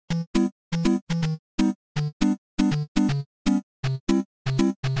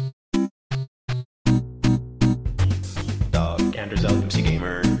Anders L, MC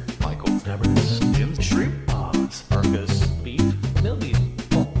Gamer, Michael Nevers, Jim Shrimp, Oz, Arcus, Beef, Millie,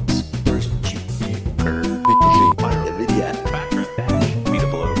 Bolts, First Junior, Nvidia, Patrick, Dash, Vita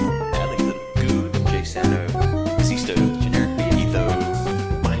Blow, Allie the Good, Jay Sano, Sisto, Generic Etho,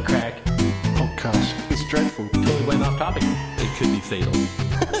 Minecrack, Podcast. It's dreadful. Totally went off topic. It could be fatal.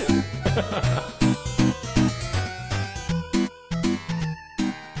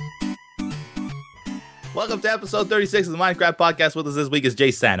 Welcome to episode 36 of the Minecraft Podcast. With us this week is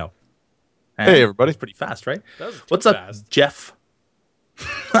Jay Sano. And Hey, everybody. It's pretty fast, right? That was too What's up, fast. Jeff?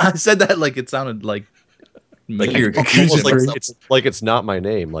 I said that like it sounded like you're Almost like it's not my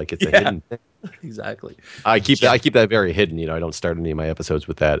name, like it's a hidden thing. Exactly. I keep that very hidden. You know, I don't start any of my episodes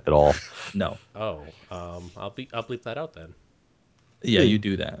with that at all. No. Oh, I'll bleep that out then. Yeah, you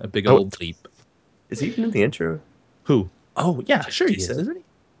do that. A big old bleep. Is he even in the intro? Who? Oh, yeah, sure he is, isn't he?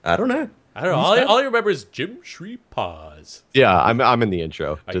 I don't know. I don't know. All I remember is Jim Shrimp Paws. Yeah, I'm in the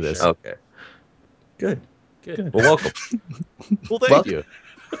intro Are to you this. sure? Okay. Good. Good. Well, welcome. Well, thank you.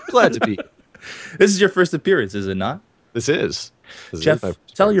 Glad to be. This is your first appearance, is it not? This is Jeff, my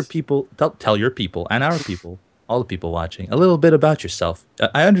first tell your appearance. people, tell your people and our people, all the people watching, a little bit about yourself.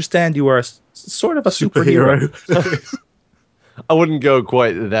 I understand you are sort of a superhero. I wouldn't go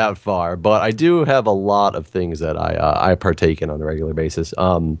quite that far, but I do have a lot of things that I partake in on a regular basis.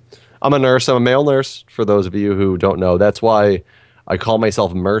 I'm a nurse. I'm a male nurse, for those of you who don't know. That's why I call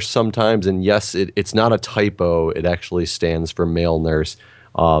myself Merce sometimes. And yes, it's not a typo. It actually stands for male nurse.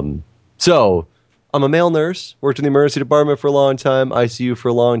 So I'm a male nurse, worked in the emergency department for a long time, ICU for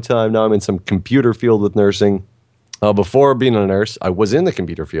a long time. Now I'm in some computer field with nursing. Before being a nurse, I was in the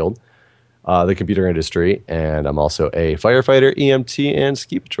computer field, the computer industry, and I'm also a firefighter, EMT, and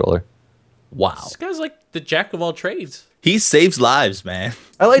ski patroller. Wow. This guy's like the jack of all trades. He saves lives, man.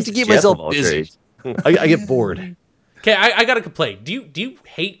 I like to keep Jeff myself of all busy. trades. I get bored. Okay, I got to complain. Do you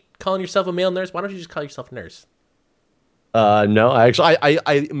hate calling yourself a male nurse? Why don't you just call yourself a nurse? No,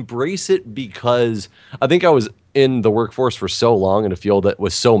 I embrace it because I think I was in the workforce for so long in a field that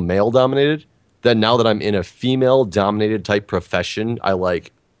was so male dominated that now that I'm in a female dominated type profession, I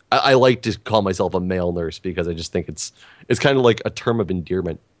like to call myself a male nurse because I just think it's kind of like a term of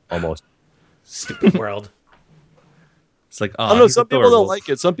endearment almost. Stupid world. It's like, I don't know. Some people don't like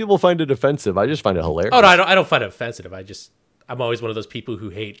it. Some people find it offensive. I just find it hilarious. Oh no, I don't find it offensive. I'm always one of those people who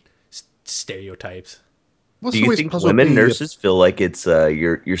hate stereotypes. Do you think women nurses feel like it's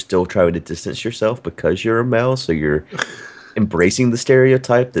you're still trying to distance yourself because you're a male, so you're embracing the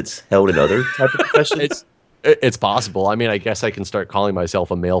stereotype that's held in other type of professions? It's possible. I mean, I guess I can start calling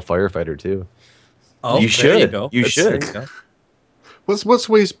myself a male firefighter too. Oh, You there should. go. You should. there you go. What's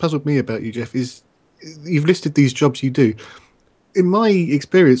always puzzled me about you, Jeff, is you've listed these jobs you do. In my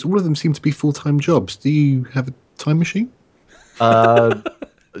experience, all of them seem to be full-time jobs. Do you have a time machine?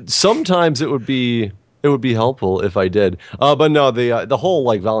 Sometimes it would be helpful if I did. But no, the whole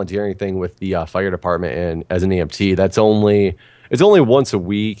like volunteering thing with the fire department and as an EMT, it's only once a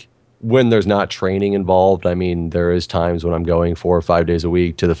week when there's not training involved. I mean, there is times when I'm going 4 or 5 days a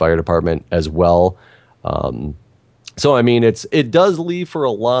week to the fire department as well. So I mean, it does leave for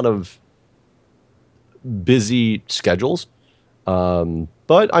a lot of busy schedules.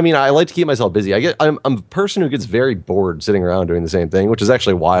 But I mean, I like to keep myself busy. I'm a person who gets very bored sitting around doing the same thing, which is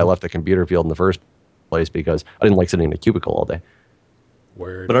actually why I left the computer field in the first place, because I didn't like sitting in a cubicle all day.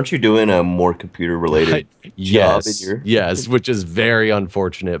 Word. But aren't you doing a more computer related job in your Yes, which is very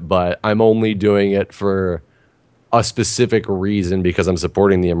unfortunate, but I'm only doing it for a specific reason because I'm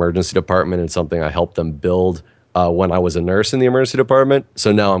supporting the emergency department and something I helped them build when I was a nurse in the emergency department.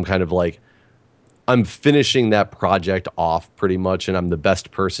 So now I'm kind of like, I'm finishing that project off pretty much, and I'm the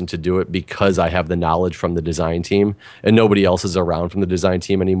best person to do it because I have the knowledge from the design team, and nobody else is around from the design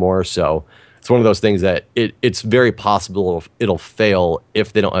team anymore. So it's one of those things that it's very possible it'll fail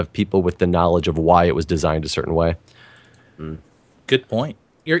if they don't have people with the knowledge of why it was designed a certain way. Good point.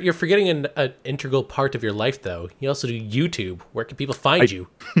 You're forgetting an integral part of your life, though. You also do YouTube. Where can people find you?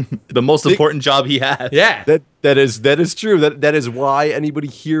 The most important job he has. Yeah. That is true. That is why anybody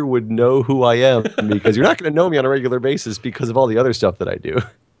here would know who I am, because you're not going to know me on a regular basis because of all the other stuff that I do.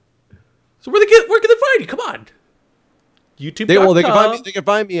 So where can they find you? Come on. YouTube.com. They can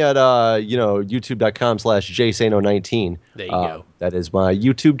find me at youtube.com/jsano19. There you go. That is my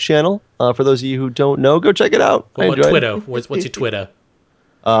YouTube channel. For those of you who don't know, go check it out. What I about enjoy Twitter? it. What's your Twitter?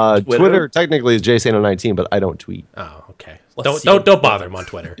 Twitter technically is jsano19, but I don't tweet. Oh, okay. Let's Don't bother him on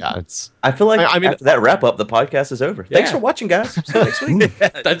Twitter. Yeah, it's I feel like I mean, after that wrap up, the podcast is over. Thanks Yeah. for watching, guys. See you next week.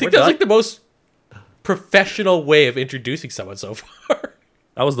 I think that's like the most professional way of introducing someone so far.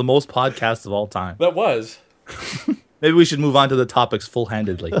 That was the most podcast of all time. That was. maybe we should move on to the topics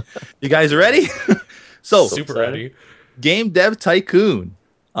full-handedly. You guys ready? So, Super ready. Game Dev Tycoon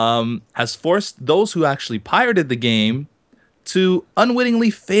has forced those who actually pirated the game to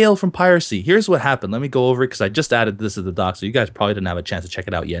unwittingly fail from piracy. Here's what happened. Let me go over it because I just added this to the doc, so you guys probably didn't have a chance to check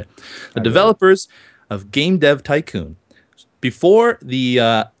it out yet. The developers of Game Dev Tycoon, before the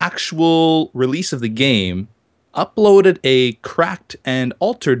actual release of the game, uploaded a cracked and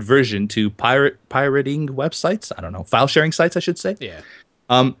altered version to pirating websites. I don't know, file sharing sites, I should say. Yeah.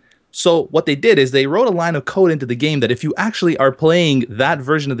 So what they did is they wrote a line of code into the game that if you actually are playing that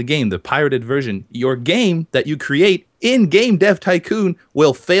version of the game, the pirated version, your game that you create in Game Dev Tycoon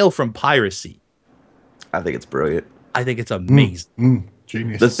will fail from piracy. I think it's brilliant. I think it's amazing.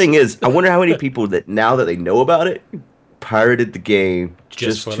 Genius. The thing is, I wonder how many people that now that they know about it, pirated the game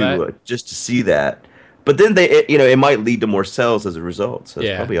Just for just to see that. But then it might lead to more sales as a result. So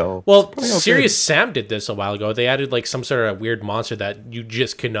it's probably all. Well, probably all Serious Sam did this a while ago. They added like some sort of weird monster that you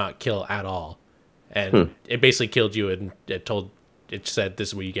just could not kill at all, and it basically killed you. And it said this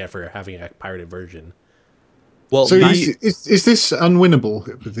is what you get for having a pirated version. Well, So is this unwinnable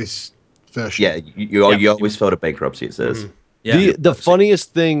with this version? Yeah, you always fell to bankruptcy. It says. The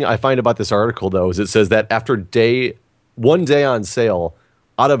funniest thing I find about this article, though, is it says that after one day on sale,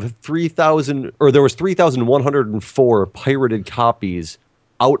 out of 3,000, or there was 3,104 pirated copies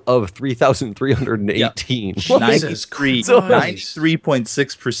out of 3,318. Jesus Christ.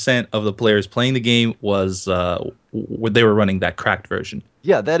 93.6% of the players playing the game was they were running that cracked version.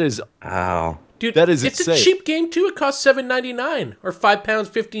 Yeah, that is. Wow. Dude, That is it's insane. a cheap game too. It costs $7.99 or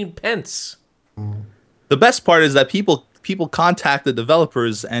 £5.15. The best part is that people contact the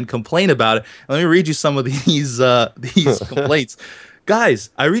developers and complain about it. And let me read you some of these complaints. Guys,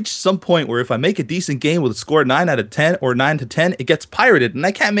 I reached some point where if I make a decent game with a score 9 out of 10 or 9 to 10, it gets pirated and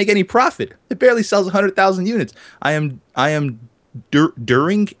I can't make any profit. It barely sells 100,000 units. I am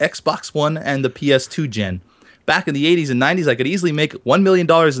during Xbox One and the PS2 gen. Back in the 80s and 90s, I could easily make $1 million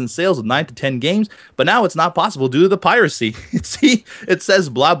in sales with 9 to 10 games, but now it's not possible due to the piracy. See, it says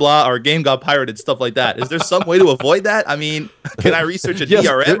blah, blah, our game got pirated, stuff like that. Is there some way to avoid that? I mean, can I research a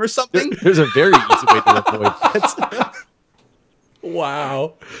DRM or something? There's a very easy way to avoid that.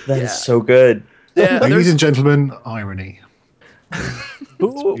 Wow. That is so good. Yeah, Ladies and gentlemen, irony.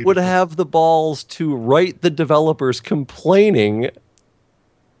 Who would have the balls to write the developers complaining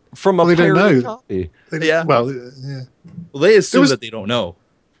from a Well, they don't pirated know. copy? Yeah. Well, yeah. Well, they assume was- that they don't know.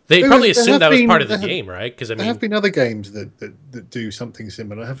 They There probably was- there assumed have that was been- part of the there have- game, right? Because I There mean, have been other games that do something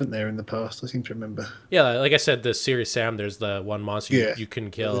similar, haven't there, in the past? I seem to remember. yeah, like I said, the Serious Sam, there's the one monster Yeah. you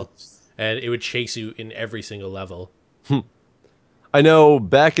couldn't kill, and it would chase you in every single level. I know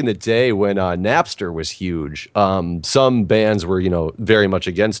back in the day when Napster was huge, some bands were, very much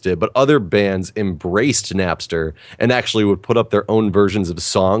against it, but other bands embraced Napster and actually would put up their own versions of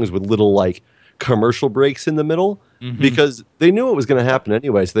songs with little like commercial breaks in the middle because they knew it was going to happen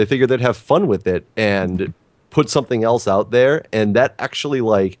anyway. So they figured they'd have fun with it and put something else out there. And that actually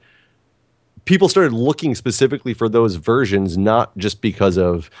like people started looking specifically for those versions, not just because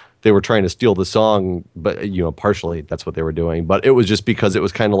of they were trying to steal the song, but partially that's what they were doing. But it was just because it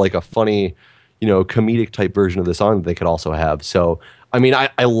was kind of like a funny, comedic type version of the song that they could also have. So, I mean,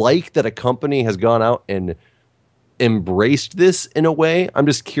 I like that a company has gone out and embraced this in a way. I'm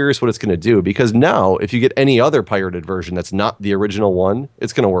just curious what it's going to do because now, if you get any other pirated version that's not the original one,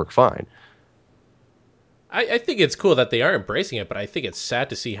 it's going to work fine. I think it's cool that they are embracing it, but I think it's sad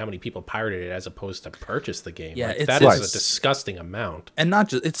to see how many people pirated it as opposed to purchase the game. Yeah, Like, it's- that is Right. a disgusting amount. And not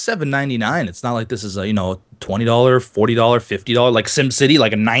just, it's $7.99. It's not like this is a, $20, $40, $50, like SimCity,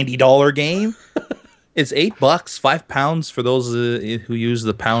 like a $90 game. It's $8, £5 for those who use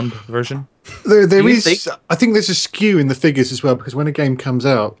the pound version. There you is. think- I think there's a skew in the figures as well because when a game comes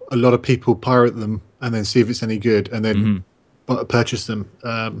out, a lot of people pirate them and then see if it's any good and then purchase them.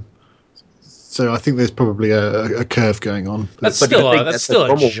 So I think there's probably a curve going on. That's But still I think that's that's still the a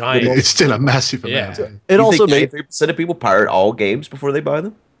normal- giant. It's still a massive amount. Yeah. It also made 93% of people pirate all games before they buy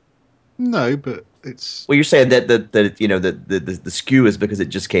them. No, but it's. Well, you're saying that the skew is because it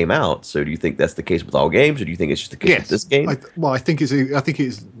just came out. So do you think that's the case with all games, or do you think it's just the case with this game? I think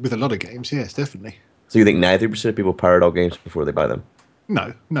it's with a lot of games. Yes, definitely. So you think 93% of people pirate all games before they buy them?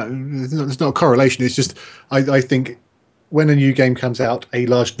 No, there's not a correlation. It's just I think when a new game comes out, a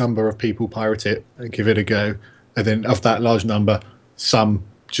large number of people pirate it and give it a go, and then of that large number, some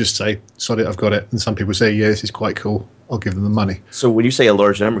just say, "Sod it, I've got it," and some people say, "Yeah, this is quite cool. I'll give them the money." So when you say a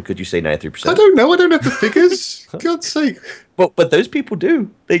large number, could you say 93%? I don't know. I don't have the figures. God's sake. But those people do.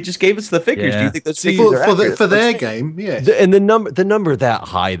 They just gave us the figures. Do Yeah. you think those figures are accurate? For their game, yes. and the number that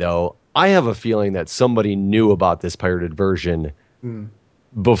high though, I have a feeling that somebody knew about this pirated version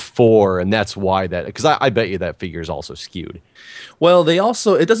before, and that's why that. Because I bet you that figure is also skewed. Well, they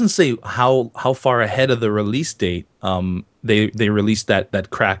also it doesn't say how far ahead of the release date they released that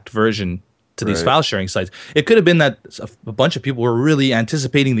cracked version to these file sharing sites. It could have been that a bunch of people were really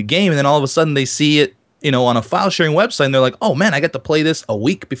anticipating the game, and then all of a sudden they see it, on a file sharing website, and they're like, "Oh man, I get to play this a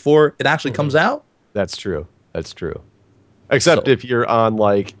week before it actually comes out." That's true. Except if you're on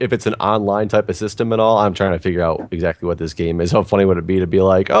if it's an online type of system and all, I'm trying to figure out exactly what this game is. How funny would it be to be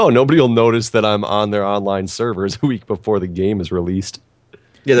like, oh, nobody will notice that I'm on their online servers a week before the game is released.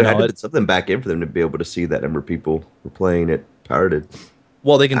 Yeah, there had to be something back in for them to be able to see that number of people were playing it pirated.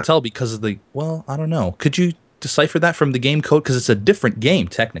 Well, they can tell because of I don't know. Could you decipher that from the game code? Because it's a different game,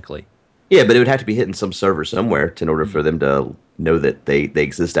 technically. Yeah, but it would have to be hitting some server somewhere in order for them to know that they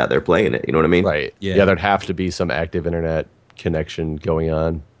exist out there playing it. You know what I mean? Right. Yeah, there'd have to be some active internet connection going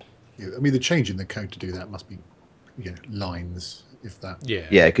on. Yeah, I mean, the change in the code to do that must be lines, if that.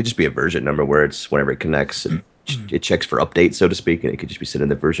 Yeah, it could just be a version number where it's whenever it connects, it checks for updates, so to speak, and it could just be sending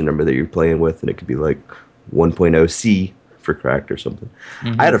the version number that you're playing with, and it could be like 1.0C for cracked or something.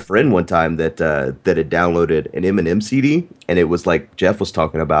 I had a friend one time that had downloaded an Eminem CD, and it was like Jeff was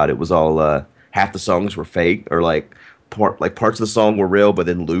talking about. It was all half the songs were fake, or parts of the song were real, but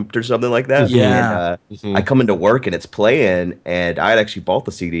then looped or something like that. Yeah. And, I come into work and it's playing, and I had actually bought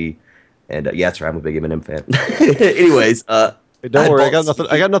the CD. And that's right, I'm a big Eminem fan. Anyways, don't worry, I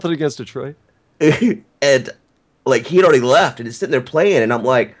got nothing against Detroit. And he had already left, and it's sitting there playing, and I'm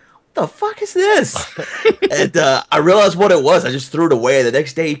like, the fuck is this? And I realized what it was. I just threw it away. The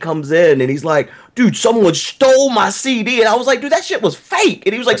next day he comes in and he's like, dude, someone stole my CD. And I was like, dude, that shit was fake.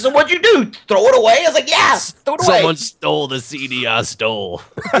 And he was like, so what'd you do? Throw it away? I was like, yes, throw it away. Someone stole the CD I stole.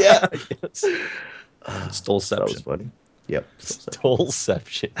 Yeah. Stole-ception. That was funny. Yep.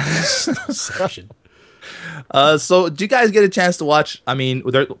 Stole-ception. So do you guys get a chance to watch? I mean,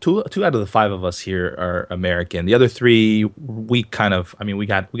 there two out of the 5 of us here are American. The other 3, we kind of. I mean, we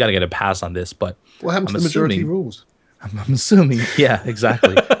got to get a pass on this. But what happened to the majority rules? I'm assuming. Yeah,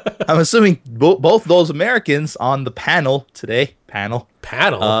 exactly. I'm assuming both those Americans on the panel today. Panel.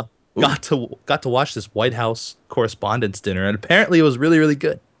 Got to watch this White House Correspondents' Dinner, and apparently it was really, really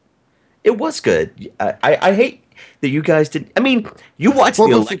good. It was good. I hate that you guys didn't. I mean, you watched the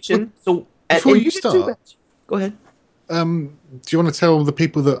election, so. Before you start, go ahead. Do you want to tell the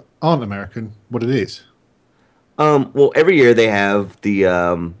people that aren't American what it is? Well, every year they have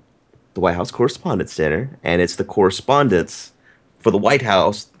the White House Correspondents' Dinner, and it's the correspondents for the White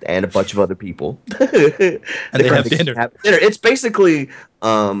House and a bunch of other people. And they have dinner. It's basically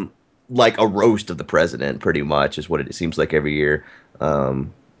like a roast of the president, pretty much, is what it seems like every year.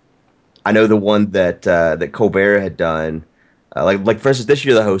 I know the one that Colbert had done. Like for instance, this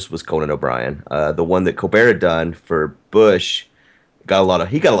year the host was Conan O'Brien. The one that Colbert had done for Bush got a lot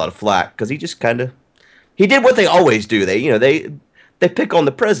of flack because he just he did what they always do. They pick on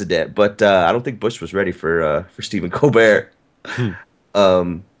the president, but I don't think Bush was ready for Stephen Colbert.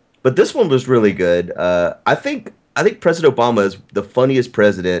 But this one was really good. I think President Obama is the funniest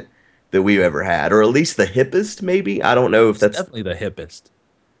president that we've ever had, or at least the hippest. Maybe I don't know if that's definitely the hippest.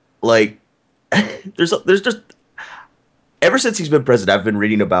 Like there's just. Ever since he's been president, I've been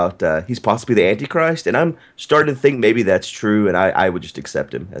reading about he's possibly the Antichrist, and I'm starting to think maybe that's true, and I would just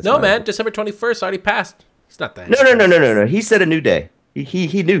accept him. No, man, December 21st already passed. It's not that. No. He said a new day.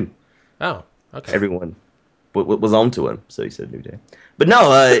 He knew. Oh, okay. Everyone was on to him, so he said a new day. But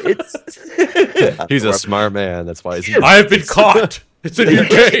no, it's he's a smart man. That's why he's. I've been caught. It's a new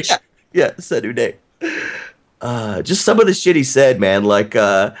day. Yeah, it's a new day. Just some of the shit he said, man. Like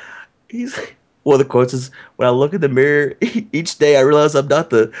he's. One of the quotes is, when I look in the mirror each day, I realize I'm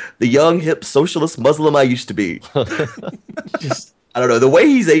not the young, hip, socialist Muslim I used to be. Just, I don't know. The way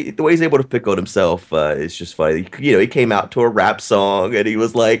he's able to pick on himself is just funny. He came out to a rap song, and he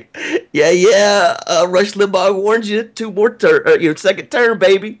was like, yeah, Rush Limbaugh warned you 2 more second term,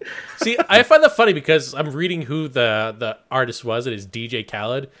 baby. See, I find that funny because I'm reading who the artist was. It is DJ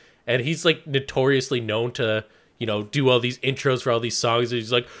Khaled, and he's like notoriously known to, do all these intros for all these songs. And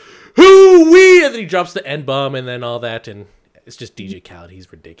he's like, hoo-wee! And then he drops the N-bomb and then all that, and it's just DJ Khaled.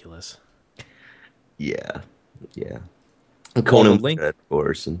 He's ridiculous. Yeah. And Conan was good, of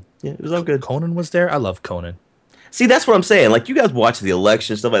course. And yeah, it was all good. Conan was there? I love Conan. See, that's what I'm saying. Like, you guys watch the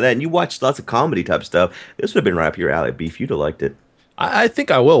election, stuff like that, and you watch lots of comedy type stuff. This would have been right up your alley, Beef. You'd have liked it. I think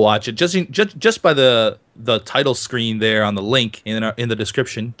I will watch it just by the title screen there on the link in the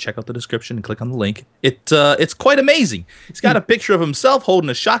description. Check out the description and click on the link. It's quite amazing. He's got a picture of himself holding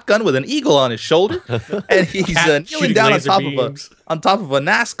a shotgun with an eagle on his shoulder, and he's Cat kneeling shooting down laser beams. on top of a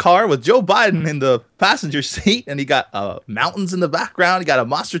NASCAR with Joe Biden in the passenger seat, and he got mountains in the background. He got a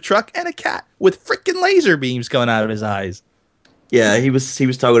monster truck and a cat with freaking laser beams coming out of his eyes. Yeah, he was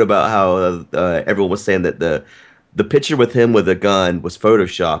talking about how everyone was saying that the picture with him with a gun was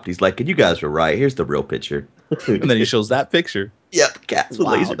photoshopped. He's like, "You guys were right. Here's the real picture." And then he shows that picture. Yep, cats with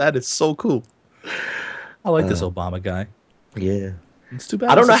Wow, laser. that is so cool. I like this Obama guy. Yeah. It's too bad.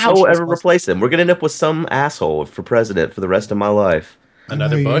 I don't he's know a how we'll socialist ever replace him. We're gonna end up with some asshole for president for the rest of my life.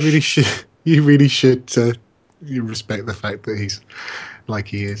 Another No, Bush? You really should you respect the fact that he's like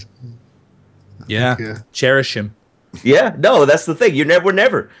he is. Yeah. Yeah. Cherish him. Yeah, no, that's the thing.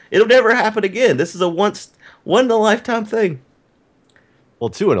 It'll never happen again. This is a one in a lifetime thing. Well,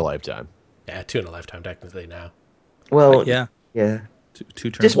 2 in a lifetime. Yeah, 2 in a lifetime technically now. Well, Yeah. yeah.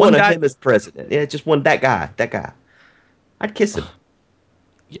 Two terms. Just one of guy. him as president. Yeah, just one that guy. I'd kiss him.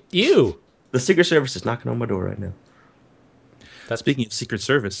 You. The Secret Service is knocking on my door right now. Speaking of Secret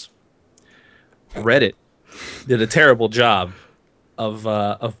Service, Reddit did a terrible job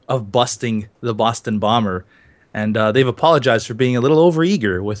of busting the Boston bomber, and they've apologized for being a little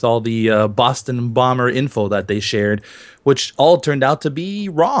overeager with all the Boston bomber info that they shared, which all turned out to be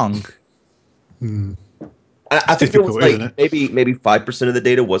wrong. I think it was difficult, isn't like it? maybe 5% of the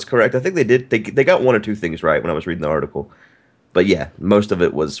data was correct. I think they got 1 or 2 things right when I was reading the article. But yeah, most of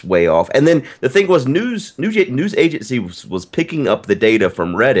it was way off. And then the thing was, news agency was picking up the data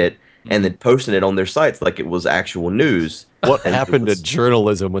from Reddit and then posting it on their sites like it was actual news. What And it happened was- to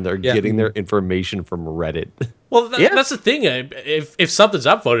journalism when they're Yeah. getting their information from Reddit? Well, Yeah. that's the thing. If something's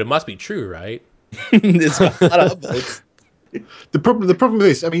upvoted, it must be true, right? It's got a lot of upvotes. The problem with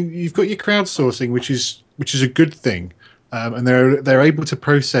this, I mean, you've got your crowdsourcing, which is a good thing, and they're able to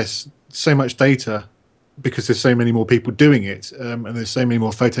process so much data because there's so many more people doing it, and there's so many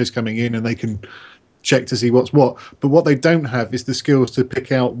more photos coming in, and they can check to see what's what. But what they don't have is the skills to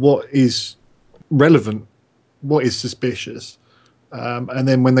pick out what is relevant, what is suspicious, and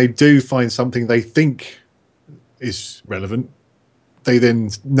then when they do find something they think is relevant, they then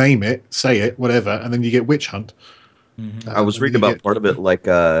name it, say it, whatever, and then you get witch hunt. I was And reading you about get- part of it, like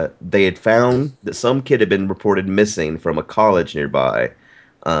they had found that some kid had been reported missing from a college nearby,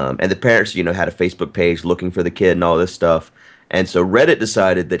 and the parents, had a Facebook page looking for the kid and all this stuff. And so Reddit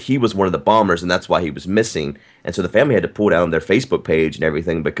decided that he was one of the bombers, and that's why he was missing. And so the family had to pull down their Facebook page and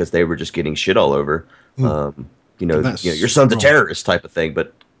everything because they were just getting shit all over. That's Your son's a wrong. terrorist type of thing.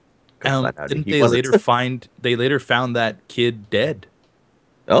 But come on, Didn't he they wasn't. later found that kid dead?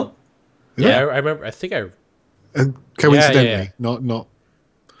 Oh, Yeah, I remember. I think I. And coincidentally, Yeah. not well,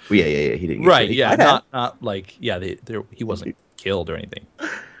 yeah. He didn't. Right. He Yeah. might have. Not like he wasn't killed or anything,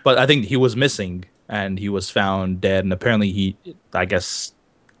 but I think he was missing and he was found dead. And apparently I guess,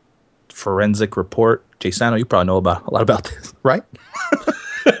 forensic report. Jay Sano, you probably know a lot about this, right?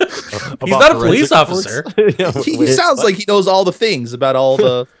 He's not a police officer. He sounds like he knows all the things about all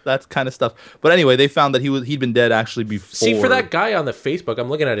the that kind of stuff. But anyway, they found that he'd been dead actually before. See, for that guy on the Facebook, I'm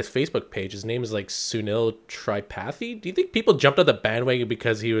looking at his Facebook page. His name is like Sunil Tripathi. Do you think people jumped on the bandwagon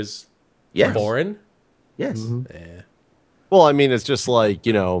because he was Yes. foreign? Yes. Eh. Well, I mean, it's just like,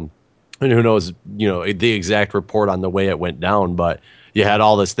 and who knows, the exact report on the way it went down, but you had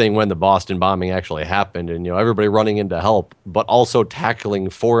all this thing when the Boston bombing actually happened and, everybody running in to help, but also tackling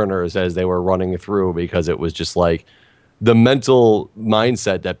foreigners as they were running through because it was just like the mental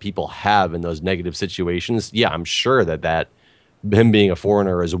mindset that people have in those negative situations. Yeah, I'm sure that him being a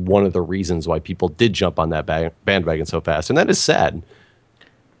foreigner is one of the reasons why people did jump on that bandwagon so fast. And that is sad.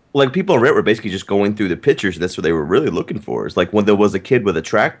 Like people on Reddit were basically just going through the pictures, and that's what they were really looking for. It's like when there was a kid with a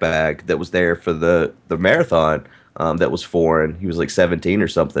track bag that was there for the marathon that was foreign. He was like 17 or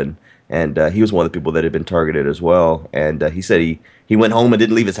something, and he was one of the people that had been targeted as well. And he said he went home and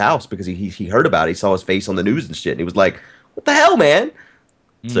didn't leave his house because he heard about it. He saw his face on the news and shit, and he was like, "What the hell, man?"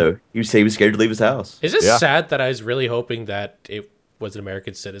 So he was scared to leave his house. Is it Yeah. sad that I was really hoping that it was an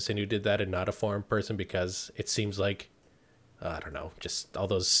American citizen who did that and not a foreign person? Because it seems like, I don't know, just all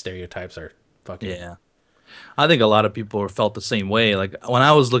those stereotypes are fucking... Yeah. I think a lot of people felt the same way. Like when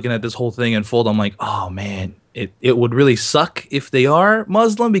I was looking at this whole thing unfold, I'm like, oh man, it would really suck if they are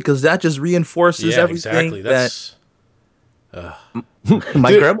Muslim because that just reinforces Yeah, everything. exactly. That's...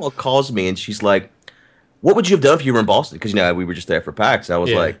 My grandma calls me and she's like, "What would you have done if you were in Boston?" Because we were just there for PAX. I was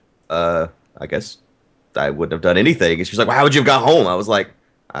Yeah. like, I guess I wouldn't have done anything. And she's like, "Well, how would you have got home?" I was like,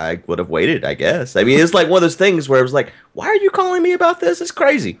 I would have waited, I guess. I mean, it's like one of those things where it was like, why are you calling me about this? It's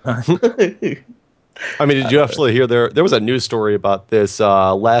crazy. I mean, did you actually hear there was a news story about this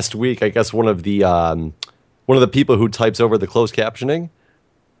last week? I guess one of the people who types over the closed captioning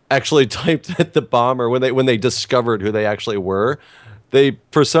actually typed at the bomber when they discovered who they actually were. They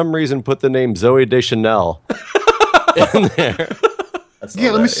for some reason put the name Zoe Deschanel in there.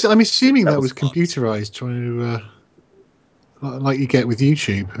 Yeah, I'm assuming that was computerized, trying to like you get with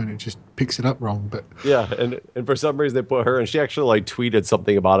YouTube, and it just picks it up wrong. But Yeah, and for some reason they put her, and she actually like tweeted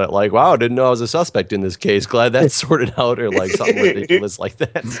something about it, like, "Wow, I didn't know I was a suspect in this case. Glad that's sorted out," or like something ridiculous like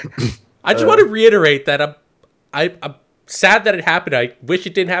that. I just want to reiterate that I'm sad that it happened. I wish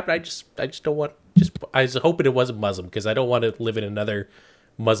it didn't happen. I just don't want. I was hoping it wasn't Muslim because I don't want to live in another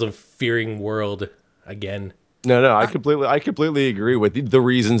Muslim fearing world again. No, I completely agree with the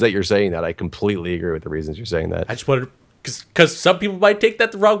reasons that you're saying that. I completely agree with the reasons you're saying that. I just wanted because some people might take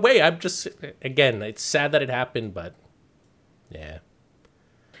that the wrong way. I'm just again, it's sad that it happened, but yeah.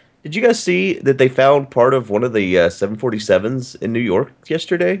 Did you guys see that they found part of one of the 747s in New York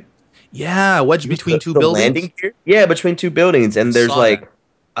yesterday? Yeah, wedged between two The buildings. landing gear? Yeah, between two buildings, and there's Saw like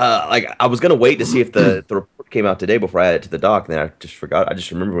I was gonna wait to see if the report came out today before I added it to the doc, and then I just forgot. I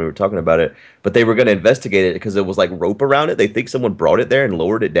just remember when we were talking about it, but they were gonna investigate it because it was like rope around it. They think someone brought it there and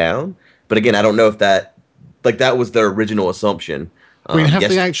lowered it down, but again, I don't know if that was their original assumption. I mean, have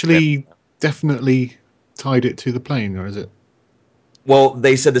Yes- they actually definitely tied it to the plane, or is it? Well,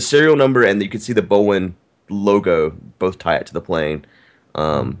 they said the serial number and you could see the Boeing logo both tie it to the plane.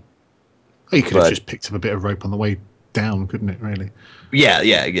 Oh, you could have But- just picked up a bit of rope on the way down, couldn't it? Really? Yeah,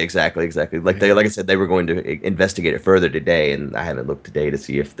 exactly. Like I said, they were going to investigate it further today, and I haven't looked today to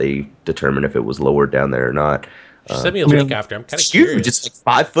see if they determined if it was lowered down there or not. Just send me a link after. I'm kind of It's huge. curious. It's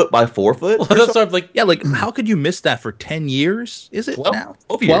like 5 foot by 4 foot. Well, that's what I'm like. Yeah, like how could you miss that for 10 years? Is it 12 now?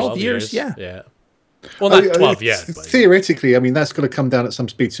 12 years. 12 years, yeah. Yeah. Well, not 12 yet. But Theoretically, I mean, that's got to come down at some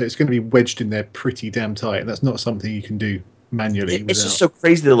speed, so it's going to be wedged in there pretty damn tight, and that's not something you can do manually. It's just so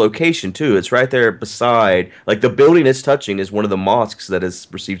crazy the location too. It's right there beside, like the building it's touching is one of the mosques that has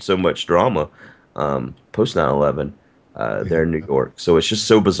received so much drama post 9/11 there in New York. So it's just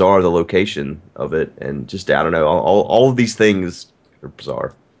so bizarre the location of it, and just I don't know, all of these things are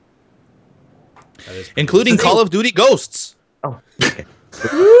bizarre. that is- Including Call of Duty Ghosts. Oh, okay.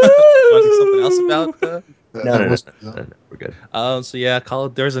 Want to say something else about No, we're good. so yeah,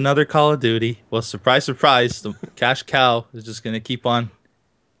 there's another Call of Duty. Well, surprise, surprise, the cash cow is just gonna keep on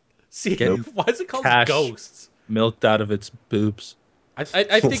See, Getting why is it called cash. Ghosts? milked out of its boobs. I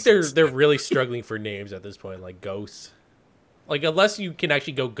think they're really struggling for names at this point, like Ghosts. Like unless you can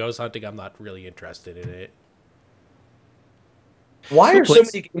actually go ghost hunting, I'm not really interested in it. Why are so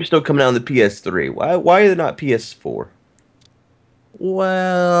Please. many games still coming out on the PS3? Why are they not PS4?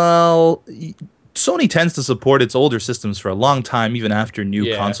 Well, Sony tends to support its older systems for a long time, even after new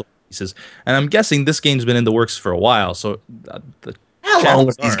Yeah. console releases. And I'm guessing this game's been in the works for a while. So the How long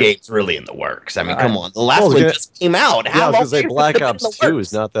chances are these are- games really in the works? I mean, come on. The last Well, one yeah. just came out. Yeah, I How was long gonna say have Black they been in Ops the 2 works?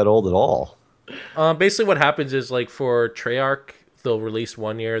 is not that old at all. Basically, what happens is like for Treyarch, they'll release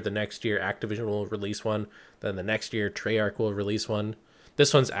 1 year. The next year, Activision will release one. Then the next year, Treyarch will release one.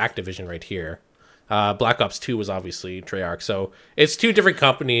 This one's Activision right here. Black Ops 2 was obviously Treyarch. So it's two different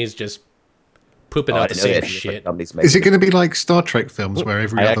companies just pooping Oh, I out the didn't know they same had different shit. companies Is making it going to be like Star Trek films where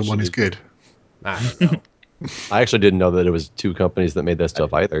every I other one actually- is good? I don't know. I actually didn't know that it was two companies that made that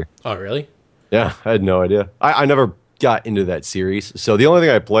stuff either. Oh, really? Yeah, I had no idea. I never got into that series. So the only thing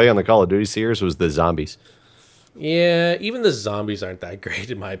I play on the Call of Duty series was the zombies. Yeah, even the zombies aren't that great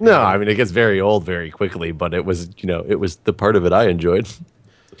in my opinion. No, I mean it gets very old very quickly, but it was it was the part of it I enjoyed.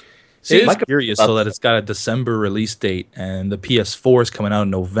 It is Mike- curious so that it's got a December release date and the PS4 is coming out in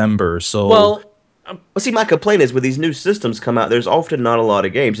November. So Well, Well, see, my complaint is with these new systems come out, there's often not a lot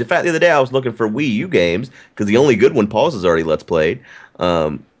of games. In fact, the other day I was looking for Wii U games because the only good one, Pause, is already Let's Played.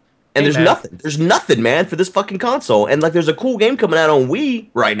 And there's man. nothing. There's nothing, man, for this fucking console. And like, there's a cool game coming out on Wii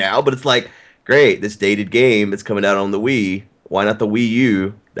right now, but it's like, great, this dated game is coming out on the Wii. Why not the Wii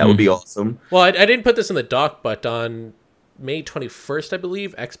U? That would be awesome. well, I didn't put this in the doc, but on May 21st, I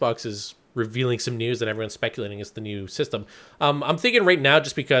believe, Xbox is revealing some news and everyone's speculating it's the new system. I'm thinking right now,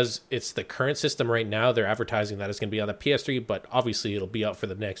 just because it's the current system right now, they're advertising that it's going to be on the PS3, but obviously it'll be out for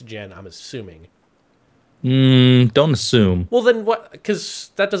the next gen, I'm assuming. don't assume. Well, then what?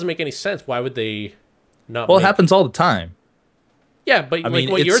 Because that doesn't make any sense. Why would they not? Well, it make- happens all the time. Yeah, but I like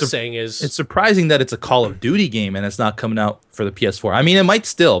mean, what it's you're sur- saying is It's surprising that it's a Call of Duty game and it's not coming out for the PS4. I mean, it might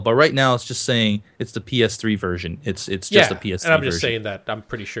still, but right now it's just saying it's the PS3 version. It's just a PS3 and I'm just version. saying that I'm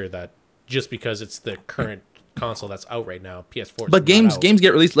pretty sure that just because it's the current console that's out right now. PS4. But games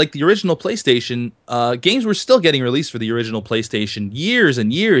get released like the original PlayStation. Games were still getting released for the original PlayStation years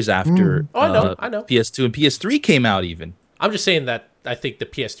and years after. I know. PS2 and PS3 came out. Even I'm just saying that I think the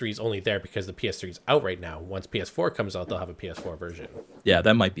PS3 is only there because the PS3 is out right now. Once PS4 comes out, they'll have a PS4 version. yeah,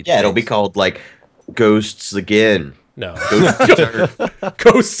 that might be. Yeah, it'll be called like Ghosts Again. No, Ghosts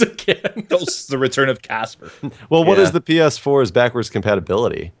Ghosts again. Ghosts: The Return of Casper. Well, what Yeah. is the PS4's backwards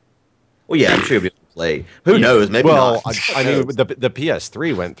compatibility? Well, yeah, I'm sure you'll be able to play. Who knows? Maybe Well, not. I mean, the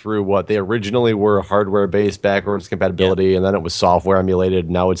PS3 went through what they originally were hardware-based backwards compatibility, and then it was software emulated.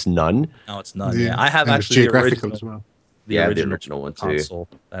 Now it's none. No, it's not. Yeah, I have and it's actually the geographical original, as well. the Yeah, the original, original one, too. console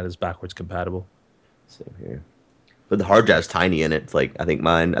that is backwards compatible. Same here. But the hard drive's tiny in it. It's like I think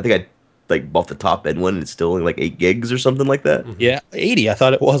I like bought the top end one and it's still only like 8 gigs or something like that. Yeah, 80. I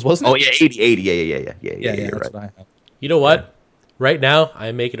thought it was, wasn't it? Oh yeah, 80, yeah. yeah, You're that's right. what I have. You know what? Right now, I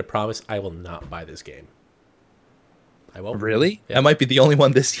am making a promise. I will not buy this game. I won't. Really? Yeah. That might be the only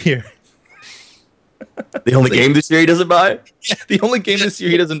one this year. The only game this year he doesn't buy? Yeah, the only game this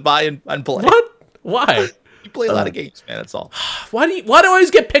year he doesn't buy and play. What? Why? You play a lot of games, man. That's all. Why do I always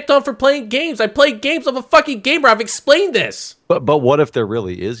get picked on for playing games? I play games. I'm a fucking gamer. I've explained this. But what if there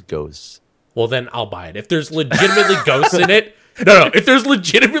really is ghosts? Well, then I'll buy it. If there's legitimately ghosts in it, no. If there's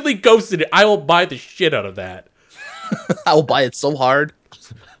legitimately ghosts in it, I will buy the shit out of that. I will buy it so hard.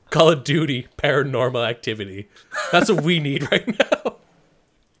 Call of Duty, Paranormal Activity. That's what we need right now.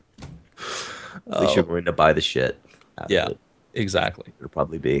 At least you're willing to buy the shit. out of Yeah, it. exactly. It'll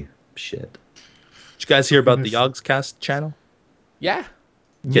probably be shit. Did you guys hear about the Yogscast channel Yeah.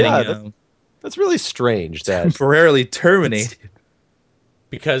 getting Yeah, that's really strange. That temporarily terminated?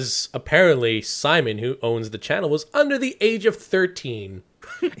 Because apparently Simon, who owns the channel, was under the age of 13.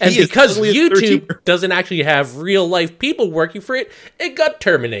 And He is because only a YouTube 13-year-old. doesn't actually have real life people working for it, it got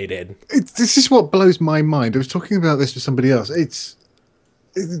terminated. This is what blows my mind. I was talking about this with somebody else.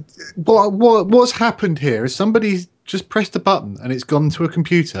 What's happened here is somebody's just pressed a button and it's gone to a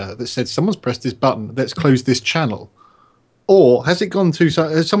computer that said someone's pressed this button, let's close this channel. Or has it gone to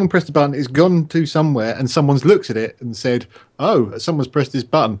has someone pressed a button, it's gone to somewhere and someone's looked at it and said, oh, someone's pressed this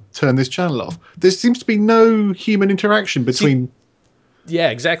button, turn this channel off. There seems to be no human interaction between Yeah,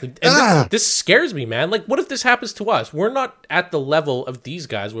 exactly. And this scares me, man. Like, what if this happens to us? We're not at the level of these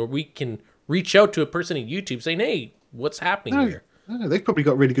guys where we can reach out to a person in YouTube saying, hey, what's happening here? No, they've probably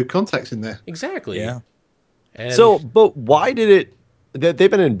got really good contacts in there. Exactly. Yeah. And so, but why did it?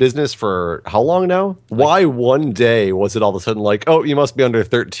 They've been in business for how long now? Why one day was it all of a sudden like, oh, you must be under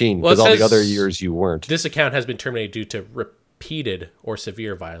 13 Well, because it all the says other years you weren't? this account has been terminated due to repeated or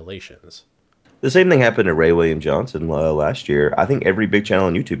severe violations. The same thing happened to Ray William Johnson last year. I think every big channel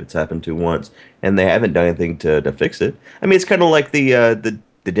on YouTube it's happened to once, and they haven't done anything to fix it. I mean, it's kind of like the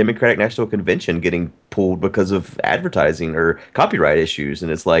Democratic National Convention getting pulled because of advertising or copyright issues,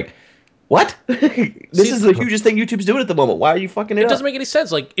 and it's like, what? This is the hugest thing YouTube's doing at the moment. Why are you fucking it It up? doesn't make any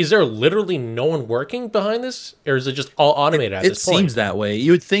sense. Like, is there literally no one working behind this? Or is it just all automated at It this point? seems that way.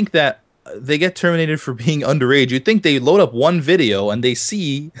 You would think that they get terminated for being underage. You'd think they load up one video and they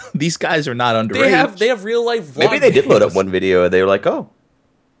see these guys are not underage. They have real life vlog Maybe they did load up videos. one video and they were like, oh,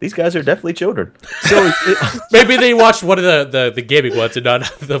 these guys are definitely children. So Maybe they watched one of the gaming ones and not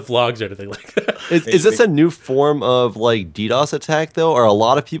the vlogs or anything like that. is this a new form of like DDoS attack though? Are a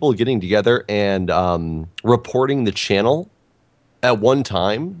lot of people getting together and reporting the channel at one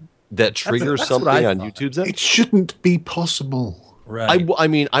time that triggers that's what something I on thought. YouTube's end? It shouldn't be possible. Right. I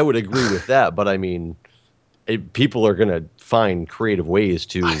mean, I would agree with that, but I mean, people are going to find creative ways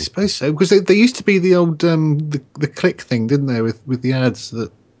to. I suppose so, because there used to be the old the click thing, didn't there, with the ads that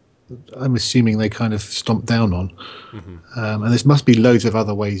I'm assuming they kind of stomped down on. And there must be loads of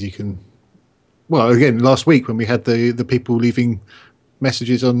other ways you can. Well, again, last week when we had the people leaving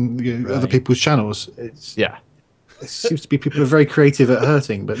messages on other people's channels, Yeah. it seems to be people are very creative at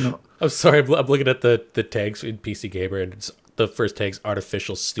hurting, but not. I'm sorry, I'm looking at the tags in PC Gamer, and the first tag's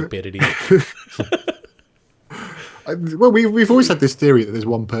artificial stupidity. Well, we've always had this theory that there's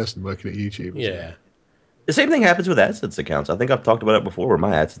one person working at YouTube. Yeah. The same thing happens with AdSense accounts. I think I've talked about it before where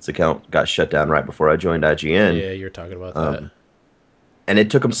my AdSense account got shut down right before I joined IGN. Yeah, you're talking about that. And it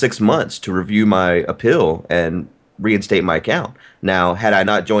took them 6 months to review my appeal and reinstate my account. Now, had I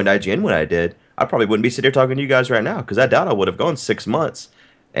not joined IGN when I did, I probably wouldn't be sitting here talking to you guys right now because I doubt I would have gone 6 months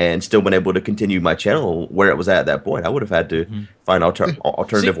and still been able to continue my channel where it was at that point. I would have had to find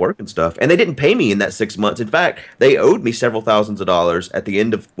alternative work and stuff. And they didn't pay me in that 6 months. In fact, they owed me several thousands of dollars at the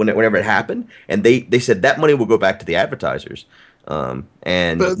end of whenever it happened. And they said that money will go back to the advertisers.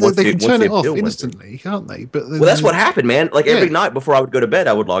 And But once they can once turn the it off appeal went through- instantly, can't they? But Well, that's what happened, man. Like every Yeah. night before I would go to bed,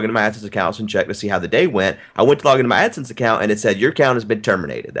 I would log into my AdSense accounts and check to see how the day went. I went to log into my AdSense account and it said your account has been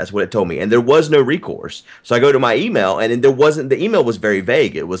terminated. That's what it told me, and there was no recourse. So I go to my email, and then there wasn't. The email was very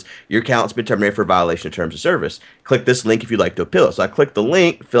vague. It was your account's been terminated for violation of terms of service. Click this link if you'd like to appeal. So I click the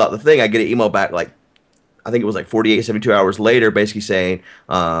link, fill out the thing. I get an email back like I think it was like 48, 72 hours later, basically saying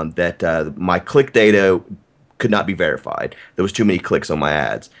that my click data could not be verified. There was too many clicks on my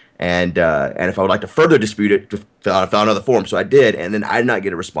ads. And if I would like to further dispute it, to fill out another form. So I did, and then I did not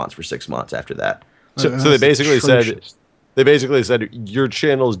get a response for 6 months after that. So That's they basically atrocious. said your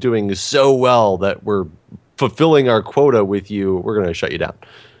channel's doing so well that we're fulfilling our quota with you. We're going to shut you down.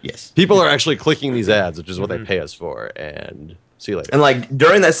 Yes. People are actually clicking these ads, which is what they pay us for. And see you later. And like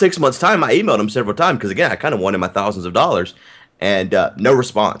during that 6 months time, I emailed them several times because again, I kind of wanted my thousands of dollars, and no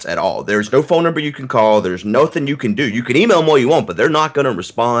response at all. There's no phone number you can call. There's nothing you can do. You can email them all you want, but they're not going to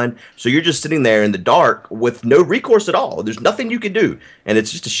respond. So you're just sitting there in the dark with no recourse at all. There's nothing you can do, and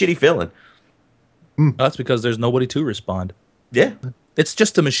it's just a shitty feeling. That's because there's nobody to respond. Yeah. It's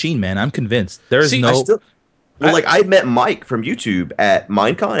just a machine, man. I'm convinced. There's See, no. I still, well, like I met Mike from YouTube at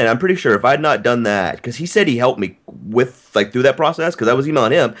Minecon, and I'm pretty sure if I had not done that, because he said he helped me with like through that process, because I was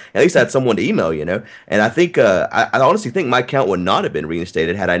emailing him. At least I had someone to email, you know. And I think I honestly think my account would not have been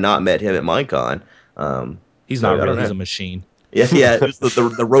reinstated had I not met him at Minecon. He's so not I don't real. He's know. a machine. Yeah, yeah, it was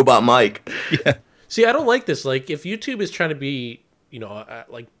the robot Mike. See, I don't like this. Like, if YouTube is trying to be,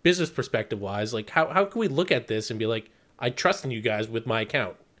 like business perspective wise, like how can we look at this and be like, I trust in you guys with my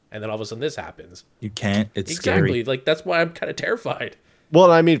account, and then all of a sudden this happens. You can't. It's Exactly. scary. Like that's why I'm kind of terrified. Well,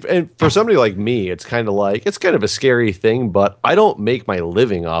 I mean, and for somebody like me, it's kind of a scary thing, but I don't make my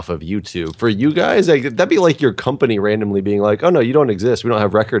living off of YouTube. For you guys, that'd be like your company randomly being like, "Oh no, you don't exist. We don't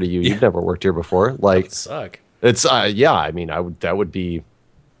have record of you. You've never worked here before." Like, It'd suck. it's yeah. I mean, that would be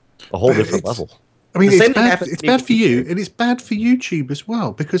a whole different level. I mean, The same it's thing bad. happens It's to me bad with for you, YouTube. and it's bad for YouTube as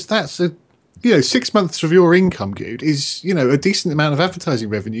well, because that's 6 months of your income, dude, is a decent amount of advertising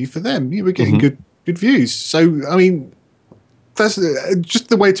revenue for them. You were getting good views. So I mean, that's just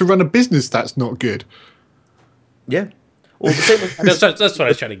the way to run a business. That's not good. Yeah. Well, the same That's what I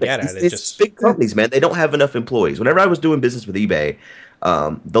was trying to get at. It's just big companies, man. They don't have enough employees. Whenever I was doing business with eBay,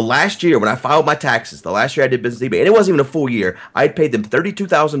 the last year when I filed my taxes, the last year I did business with eBay, and it wasn't even a full year, I had paid them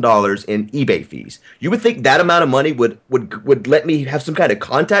 $32,000 in eBay fees. You would think that amount of money would let me have some kind of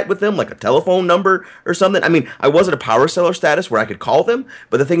contact with them, like a telephone number or something. I mean, I wasn't a power seller status where I could call them,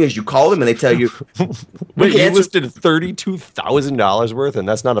 but the thing is, you call them and they tell you, Wait, you answer- listed $32,000 worth, and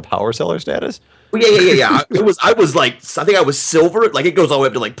that's not a power seller status? Well, yeah. I was like, I think I was silver. Like it goes all the way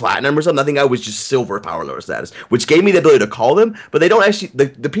up to like platinum or something. I think I was just silver power lower status, which gave me the ability to call them. But they don't actually.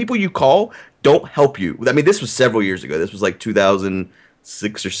 The people you call don't help you. I mean, this was several years ago. This was like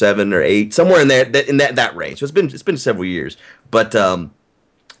 2006 or 7 or 8, somewhere in there, that range. So it's been several years. But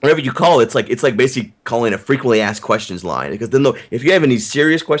whenever you call, it's like basically calling a frequently asked questions line, because then if you have any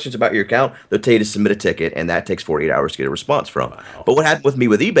serious questions about your account, they'll tell you to submit a ticket, and that takes 48 hours to get a response from. But what happened with me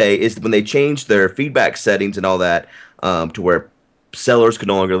with eBay is when they changed their feedback settings and all that to where sellers could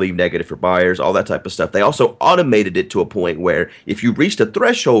no longer leave negative for buyers, all that type of stuff. They also automated it to a point where if you reached a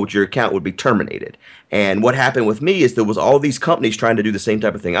threshold, your account would be terminated. And what happened with me is there was all these companies trying to do the same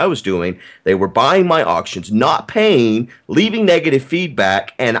type of thing I was doing. They were buying my auctions, not paying, leaving negative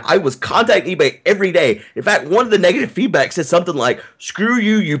feedback, and I was contacting eBay every day. In fact, one of the negative feedback said something like, "Screw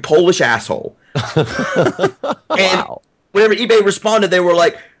you, you Polish asshole." And whenever eBay responded, they were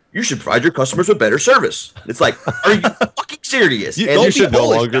like, "You should provide your customers with better service." It's like, are you fucking serious? You, And you don't be should no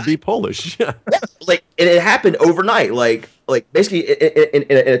Polish, longer guys. be Polish. Like, and it happened overnight. Like basically in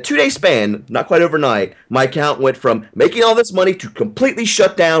a 2-day span, not quite overnight, my account went from making all this money to completely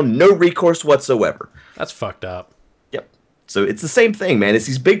shut down, no recourse whatsoever. That's fucked up. Yep. So it's the same thing, man. It's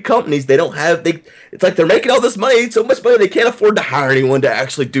these big companies. They don't have It's like they're making all this money, so much money they can't afford to hire anyone to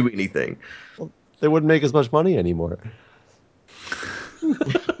actually do anything. They wouldn't make as much money anymore.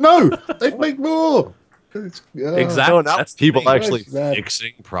 No, they make more. Exactly. No, now That's the people thing. actually Drives mad.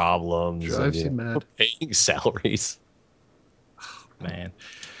 fixing problems, Drives and, you mad. paying salaries. Man.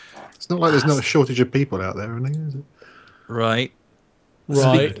 It's not like there's not a shortage of people out there, is it? Right.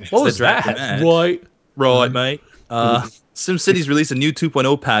 Right. Speaking- What was That's right, that? man. Right. Right, mate. SimCity's released a new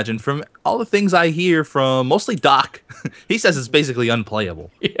 2.0 patch, and from all the things I hear from mostly Doc, he says it's basically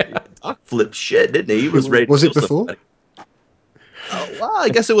unplayable. Yeah. Doc flipped shit, didn't he? He was ready. To Was it kill before? somebody. Well, I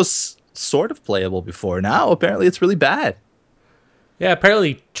guess it was sort of playable before. Now, apparently, it's really bad. Yeah.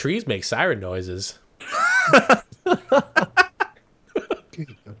 Apparently, trees make siren noises.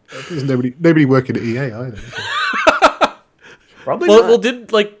 There's nobody working at EA either. Probably Well, not.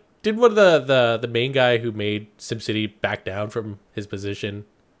 well, did one of the main guy who made SimCity back down from his position?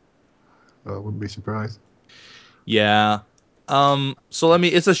 I wouldn't be surprised. Yeah. So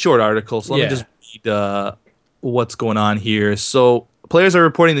it's a short article, so let Yeah. me just read what's going on here. So players are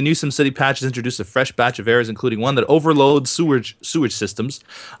reporting the new SimCity patch has introduced a fresh batch of errors, including one that overloads sewage systems.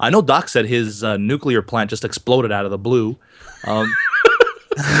 I know Doc said his nuclear plant just exploded out of the blue. Well,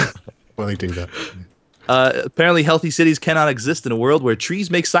 they do that. Apparently, healthy cities cannot exist in a world where trees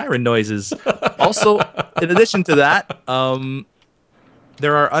make siren noises. Also, in addition to that,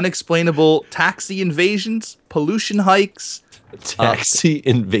 there are unexplainable taxi invasions, pollution hikes. Taxi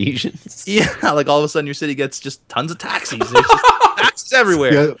invasions. Yeah, like all of a sudden your city gets just tons of taxis. There's just taxis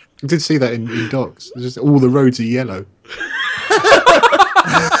everywhere. Yeah, I did see that in docs. It's just all the roads are yellow.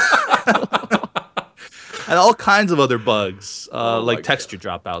 And all kinds of other bugs, like my texture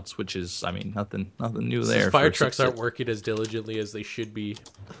dropouts, which is, I mean, nothing new These there. fire for trucks aren't 6.6. working as diligently as they should be.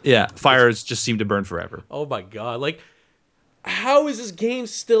 Yeah, fires just seem to burn forever. Oh my god! Like, how is this game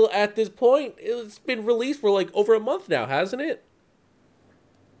still at this point? It's been released for like over a month now, hasn't it?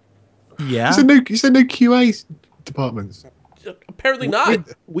 Yeah, You said no QA departments. Apparently not.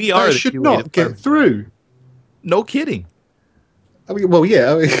 we are. That the should QA not department. get through. No kidding. I mean, well,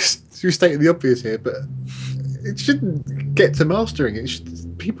 yeah, I mean, you're stating the obvious here, but it shouldn't get to mastering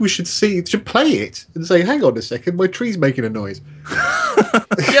it. People should play it and say, "Hang on a second, my tree's making a noise."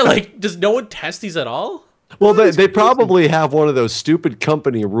 Yeah, like, does no one test these at all? Well, they probably have one of those stupid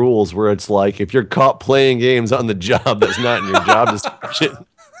company rules where it's like if you're caught playing games on the job that's not in your job description.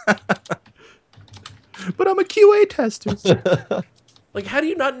 But I'm a QA tester. Like, how do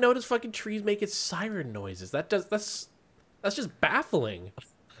you not notice fucking trees making siren noises? That's just baffling.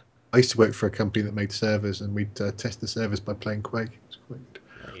 I used to work for a company that made servers, and we'd test the servers by playing Quake. It's quite good.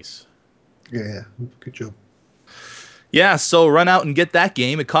 Nice. Yeah, good job. Yeah, so run out and get that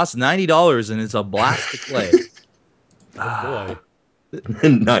game. It costs $90 and it's a blast to play. Oh boy.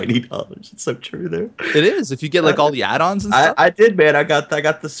 $90. It's so true there. It is if you get like all the add-ons and stuff. I did, man. I got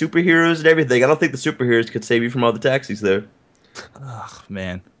the superheroes and everything. I don't think the superheroes could save you from all the taxis though. Oh,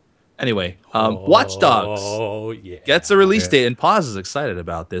 man. Anyway, Watch Dogs Oh yeah. gets a release date, and Paz is excited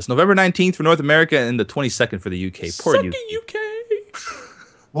about this. November 19th for North America and the 22nd for the UK. Poor Suck UK. it, UK.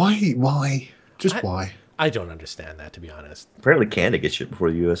 Why? Just why? I don't understand that, to be honest. Apparently, Canada gets shit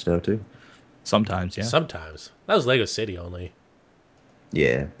before the U.S. now too. Sometimes, yeah. Sometimes that was Lego City only.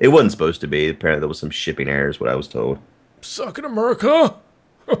 Yeah, it wasn't supposed to be. Apparently, there was some shipping errors. What I was told. Suck it, America.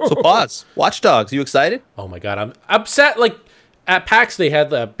 So Paz, Watch Dogs, you excited? Oh my god, I'm upset. Like at PAX, they had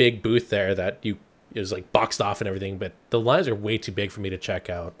the big booth there that it was like boxed off and everything, but the lines are way too big for me to check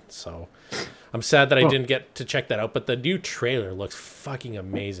out. So I'm sad that I didn't get to check that out. But the new trailer looks fucking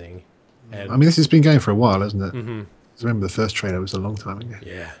amazing. And I mean, this has been going for a while, hasn't it? Mm-hmm. I remember the first trailer was a long time ago.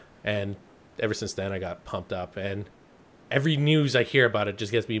 yeah, and ever since then I got pumped up, and every news I hear about it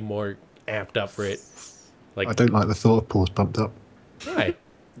just gets me more amped up for it. Like, I don't like the thought of Paul's pumped up. why?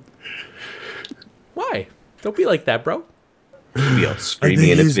 Why? Don't be like that, bro. Be all screaming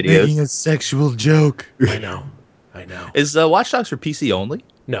in his videos. a sexual joke. I know. Is Watch Dogs for PC only?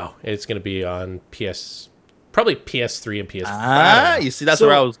 No, it's gonna be on probably PS3 and PS4. Ah, you see, that's So-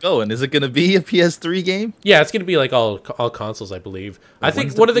 where I was going. Is it going to be a PS3 game? Yeah, it's gonna be like all consoles, I believe. I think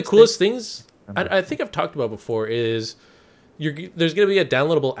when's one the of the release coolest things I think I've talked about before is there's gonna be a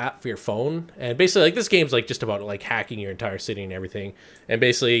downloadable app for your phone, and basically like this game's like just about like hacking your entire city and everything, and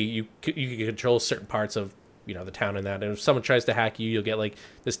basically you can control certain parts of the town and that, and if someone tries to hack you, you'll get like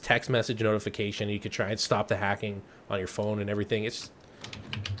this text message notification. You could try and stop the hacking on your phone and everything. It's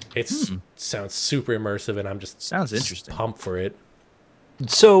sounds super immersive, and I'm just Sounds interesting. pumped for it.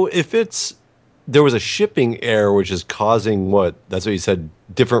 So if there was a shipping error which is causing that's what you said,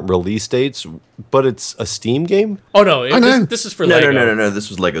 different release dates, but it's a Steam game? Oh no, I know. this is for No, Lego. no. This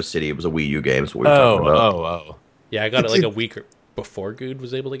was Lego City. It was a Wii U game. That's what we were talking about. Oh. Yeah, I got it It's like a- a week before Good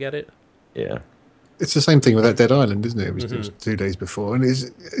was able to get it. Yeah. It's the same thing with that Dead Island, isn't it? It was 2 days before. And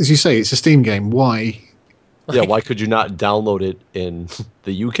as you say, it's a Steam game. Why? Yeah, why could you not download it in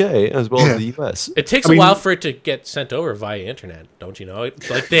the UK as well as the US? It takes I a while mean- for it to get sent over via internet, don't you know?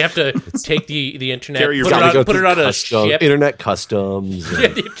 Like they have to take the internet, Carry your put phone. it on a Custom- ship. internet customs. Yeah,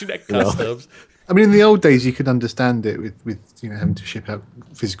 the internet customs. I mean, in the old days, you could understand it with having to ship out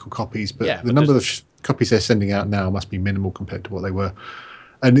physical copies, but Yeah, the but number of copies they're sending out now must be minimal compared to what they were.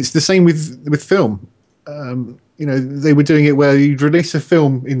 And it's the same with film. They were doing it where you'd release a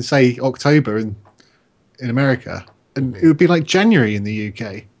film in, say, October in America, and it would be like January in the UK,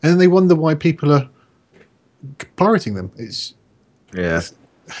 and then they wonder why people are pirating them. Yeah.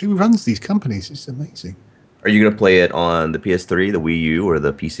 Who runs these companies? It's amazing. Are you gonna play it on the PS3, the Wii U, or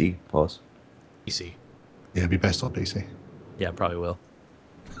the PC? Pause. PC. Yeah, it'd be best on PC. Yeah, probably will.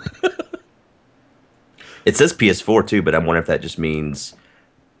 It says PS4 too, but I'm wondering if that just means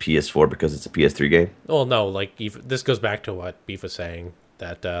PS4 because it's a PS3 game. Well, no, like this goes back to what Beef was saying,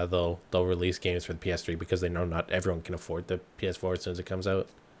 that they'll release games for the PS3 because they know not everyone can afford the PS4 as soon as it comes out.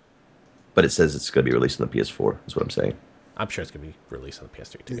 But it says it's going to be released on the PS4. That's what I'm saying. I'm sure it's gonna be released on the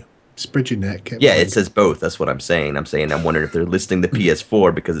PS3 too. Spread your neck. get Yeah, one. it says both. That's what I'm saying. I'm wondering if they're listing the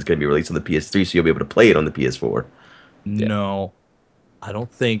PS4 because it's going to be released on the PS3, so you'll be able to play it on the PS4. No, I don't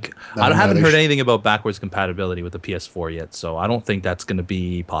think. No, I haven't they heard sh- anything about backwards compatibility with the PS4 yet, so I don't think that's going to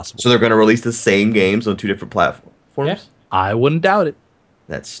be possible. So they're going to release the same games on two different platforms. Yeah. I wouldn't doubt it.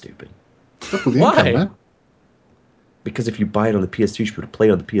 That's stupid. Double the Why? income, man. Because if you buy it on the PS2, you should be able to play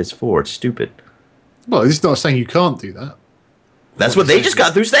it on the PS4. It's stupid. Well, it's not saying you can't do that. That's what they just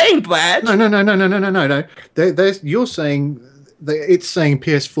got through saying, Badge. No. You're saying that it's saying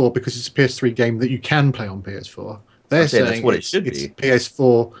PS4 because it's a PS3 game that you can play on PS4. They're I'm saying saying that's what it it's, should it's be. a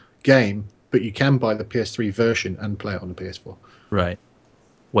PS4 game, but you can buy the PS3 version and play it on the PS4. Right.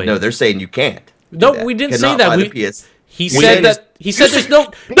 Wait. No, they're saying you can't. do No, that. we didn't Cannot say that. buy We- the PS. He said said it's- that. He said there's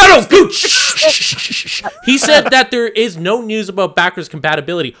no Gooch. He said that there is no news about backwards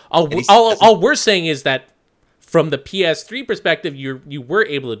compatibility. All we're saying is that from the PS3 perspective, you were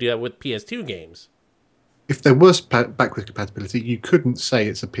able to do that with PS2 games. If there was backwards compatibility, you couldn't say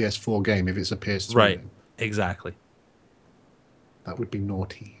it's a PS4 game if it's a PS3 Right. game. Exactly. That would be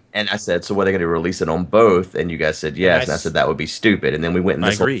naughty. And I said, so what are they going to release it on both? And you guys said yes. And I s- said that would be stupid. And then we went in I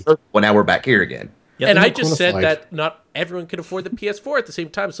this whole agree. circle. Well, now we're back here again. Yeah, And they're I not just said qualified. that not everyone can afford the PS4 at the same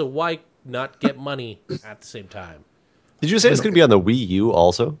time, so why not get money at the same time? Did you say it's going to be on the Wii U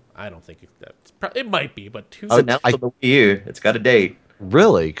also? I don't think it might be, but who's So now on the Wii U, it's got a date.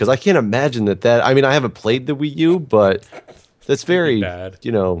 Really? Because I can't imagine that. I mean, I haven't played the Wii U, but that's very bad.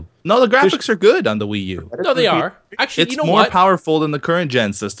 No, the graphics are good on the Wii U. No, they are. Actually, It's you know more what? powerful than the current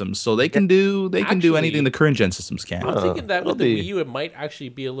gen systems, so they can do Actually- anything the current gen systems can. I'm thinking that with the that'll be- Wii U, it might actually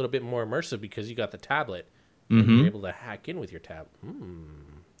be a little bit more immersive because you got the tablet. And you're able to hack in with your tab.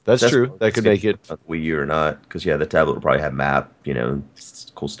 that's true. That could make it. on the Wii U or not, because yeah, the tablet will probably have map,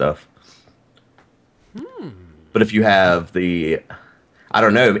 cool stuff. But if you have I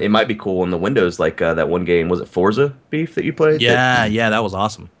don't know, it might be cool on the Windows, like that one game. Was it Forza Beef that you played? Yeah, that was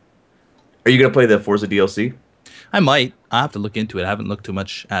awesome. Are you gonna play the Forza DLC? I might. I have to look into it. I haven't looked too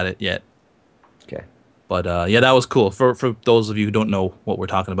much at it yet. Okay. But yeah, that was cool. For those of you who don't know what we're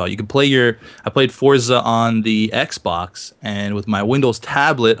talking about, you can play I played Forza on the Xbox, and with my Windows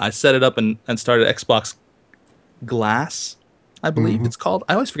tablet, I set it up and started Xbox Glass, I believe it's called.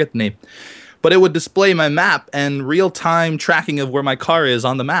 I always forget the name. But it would display my map and real-time tracking of where my car is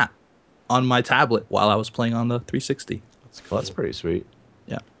on the map on my tablet while I was playing on the 360. Well, that's pretty sweet.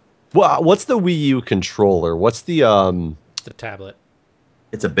 Yeah. Well, what's the Wii U controller? What's the The tablet.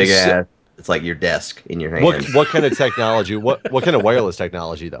 It's a big ass. It's like your desk in your hand. what kind of technology? What kind of wireless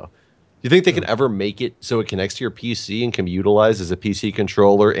technology though? Do you think they can ever make it so it connects to your PC and can be utilized as a PC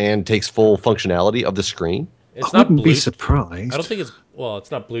controller and takes full functionality of the screen? It's I not wouldn't be Bluetooth. surprised. I don't think it's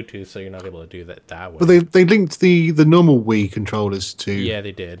not Bluetooth, so you're not able to do that way. Well, they linked the normal Wii controllers to Yeah,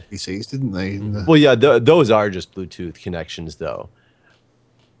 they did. PCs, didn't they? And the- Well, yeah, those are just Bluetooth connections though.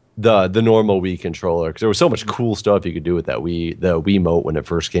 The normal Wii controller, because there was so much cool stuff you could do with the Wiimote when it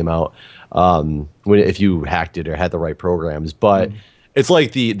first came out, if you hacked it or had the right programs. But it's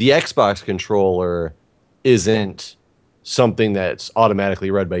like the Xbox controller isn't something that's automatically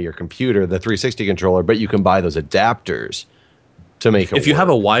read by your computer, the 360 controller, but you can buy those adapters to make it If you work. have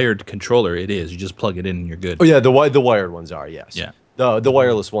a wired controller, it is. You just plug it in and you're good. Oh yeah, the wired ones are, yes. Yeah. The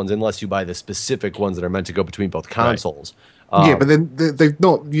wireless ones, unless you buy the specific ones that are meant to go between both consoles. yeah, but then they've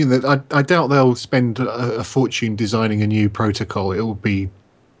not. I doubt they'll spend a fortune designing a new protocol. It will be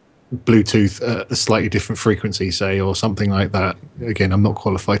Bluetooth at a slightly different frequency, say, or something like that. Again, I'm not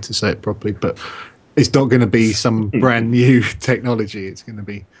qualified to say it properly, but it's not going to be some brand new technology. It's going to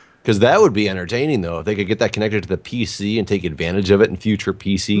be. Because that would be entertaining, though, if they could get that connected to the PC and take advantage of it in future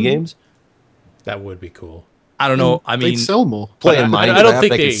PC games. That would be cool. I don't know. I mean, They'd sell more. Playing I Minecraft, don't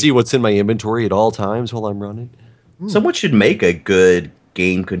think I they- can see what's in my inventory at all times while I'm running. Someone should make a good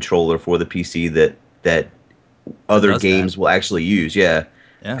game controller for the PC that other Does that. games will actually use. Yeah,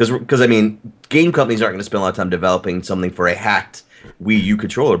 Yeah. because I mean, game companies aren't going to spend a lot of time developing something for a hacked Wii U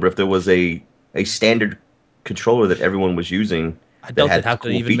controller. But if there was a standard controller that everyone was using I that doubt had they'd have to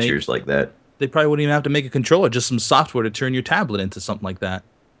cool even make- features like that, they probably wouldn't even have to make a controller, just some software to turn your tablet into something like that.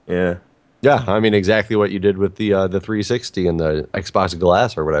 yeah. Yeah, I mean, exactly what you did with the 360 and the Xbox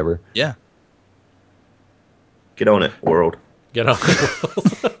Glass or whatever. Yeah. Get on it, world. Get on.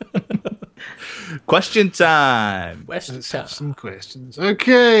 Question time. Let's have some questions.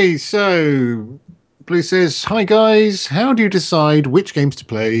 Okay, so Blue says, "Hi guys, how do you decide which games to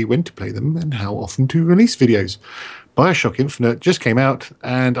play, when to play them, and how often to release videos? BioShock Infinite just came out,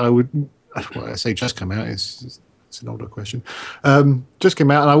 and I would, well, I say just come out, it's an older question. Just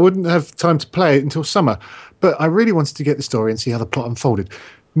came out, and I wouldn't have time to play it until summer, but I really wanted to get the story and see how the plot unfolded.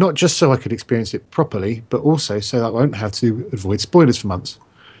 Not just so I could experience it properly, but also so that I won't have to avoid spoilers for months.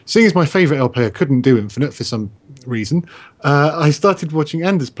 Seeing as my favourite LP couldn't do Infinite for some reason, I started watching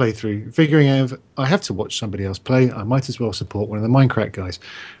Anders' playthrough, figuring out if I have to watch somebody else play, I might as well support one of the Minecraft guys.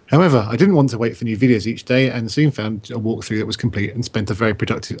 However, I didn't want to wait for new videos each day and soon found a walkthrough that was complete and spent a very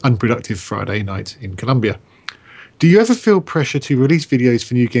unproductive Friday night in Colombia. Do you ever feel pressure to release videos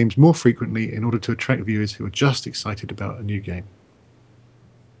for new games more frequently in order to attract viewers who are just excited about a new game?"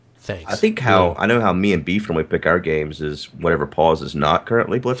 Thanks. I think I know how me and Beef normally pick our games is whatever Pause is not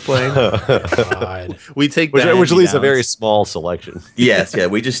currently blitz playing. God. We take Which the leaves a hand-me-downs. very small selection. Yes, yeah,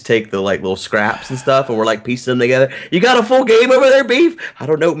 we just take the like little scraps and stuff, and we're like piecing them together. You got a full game over there, Beef? I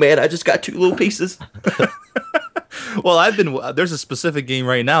don't know, man. I just got 2 little pieces. Well, there's a specific game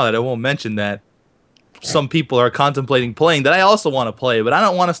right now that I won't mention that some people are contemplating playing that I also want to play, but I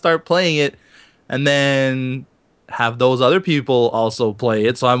don't want to start playing it and then have those other people also play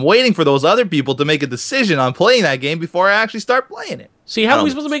it. So I'm waiting for those other people to make a decision on playing that game before I actually start playing it. See, how I are we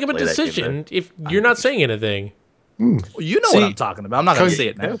don't supposed to make up a play that game, decision man. if you're not saying anything? Well, you know See, what I'm talking about. I'm not going to can't- say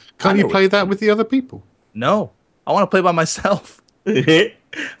it now. Can't you play that with the other people? No, I want to play by myself. Beef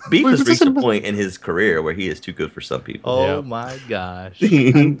Wait, has but reached a doesn't- point in his career where he is too good for some people. Oh Yeah. my gosh.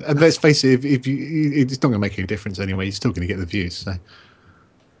 And let's face it, if you, it's not going to make any difference anyway. You're still going to get the views. So.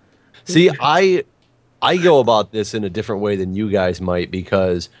 See, I go about this in a different way than you guys might,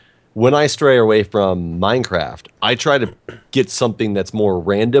 because when I stray away from Minecraft, I try to get something that's more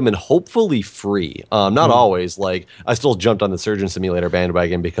random and hopefully free. Not always. Like, I still jumped on the Surgeon Simulator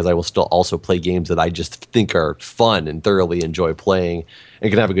bandwagon because I will still also play games that I just think are fun and thoroughly enjoy playing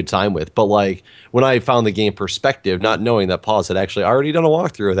and can have a good time with. But like, when I found the game Perspective, not knowing that Pause had actually already done a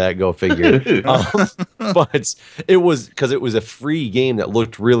walkthrough of that, go figure. But it was because it was a free game that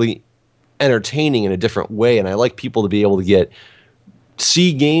looked really entertaining in a different way, and I like people to be able to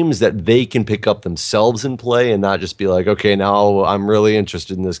see games that they can pick up themselves and play, and not just be like, okay, now I'm really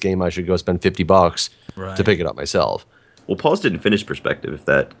interested in this game, I should go spend $50 Right. to pick it up myself. Well, Pause didn't finish Perspective, if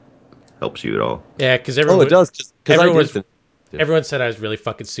that helps you at all. Yeah, because Oh, everyone, it does, because everyone I did. everyone said I was really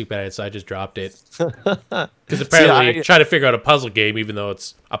fucking stupid at it, so I just dropped it. Because apparently, trying to figure out a puzzle game, even though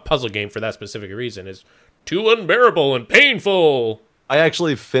it's a puzzle game for that specific reason, is too unbearable and painful. I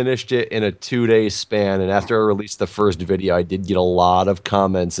actually finished it in a 2-day span, and after I released the first video, I did get a lot of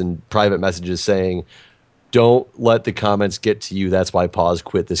comments and private messages saying, "Don't let the comments get to you. That's why Pause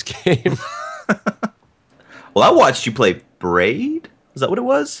quit this game." Well, I watched you play Braid. Is that what it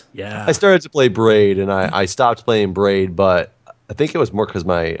was? Yeah. I started to play Braid, and I stopped playing Braid, but I think it was more because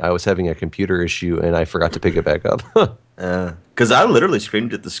I was having a computer issue, and I forgot to pick it back up. Because I literally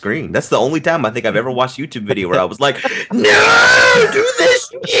screamed at the screen. That's the only time I think I've ever watched a YouTube video where I was like, "No, do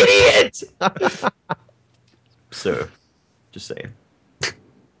this, you idiot!" So, just saying.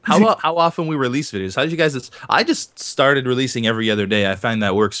 How often we release videos? How did you guys? I just started releasing every other day. I find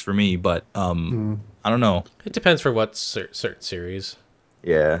that works for me, but I don't know. It depends for what certain series.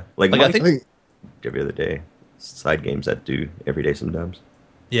 Yeah, like Like, I I I think think every other day. Side games that do every day sometimes.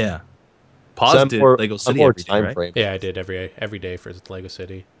 Yeah. So Pause I'm did more- Lego I'm City more every day, time right? frame. Yeah, I did every day for Lego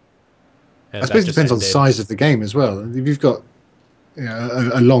City. And I suppose it that just depends on the ended. size of the game as well. If you've got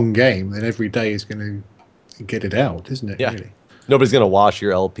a long game, then every day is going to get it out, isn't it? Yeah. Really? Nobody's gonna watch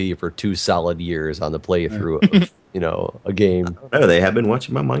your LP for 2 solid years on the playthrough of a game. No, they have been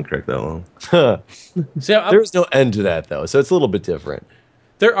watching my Minecraft that long. See, There's no end to that though, so it's a little bit different.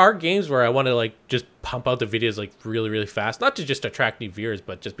 there are games where I want to like just pump out the videos like really, really fast, not to just attract new viewers,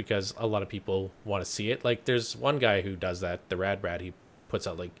 but just because a lot of people want to see it. Like, there's one guy who does that, the Rad Brad. He puts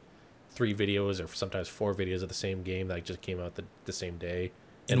out like 3 videos or sometimes 4 videos of the same game that just came out the same day.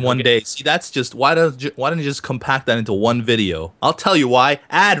 In And one he'll day. See, that's just why don't you just compact that into one video? I'll tell you why.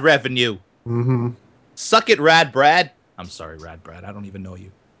 Ad revenue. Mm-hmm. Suck it, Rad Brad. I'm sorry, Rad Brad. I don't even know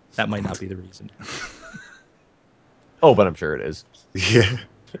you. That might not be the reason. Oh, but I'm sure it is. Yeah.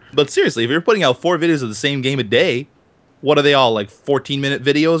 But seriously, if you're putting out 4 videos of the same game a day, what are they all, like 14-minute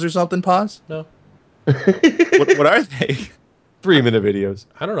videos or something, Pause? No, What are they? 3-minute videos.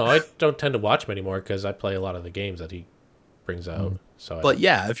 I don't know. I don't tend to watch him anymore because I play a lot of the games that he brings out. So, But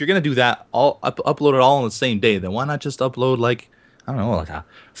yeah, if you're gonna do that, upload it all on the same day, then why not just upload like, I don't know, like a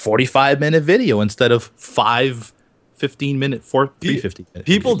 45-minute video instead of 15-minute, 350-minute.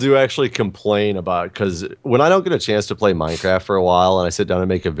 People do actually complain about, because when I don't get a chance to play Minecraft for a while and I sit down and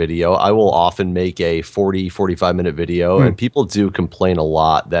make a video, I will often make a 45-minute video, and people do complain a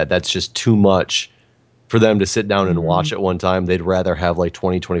lot that that's just too much for them to sit down and watch at one time. They'd rather have like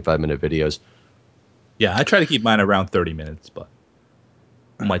 25-minute videos. Yeah, I try to keep mine around 30 minutes, but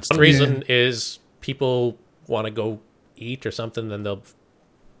might One reason is people want to go eat or something, then they'll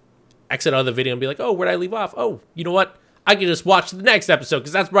exit out of the video and be like, oh, where'd I leave off? Oh, you know what? I can just watch the next episode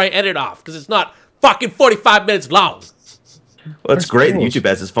because that's where I edit off, because it's not fucking 45 minutes long. Well, it's great that YouTube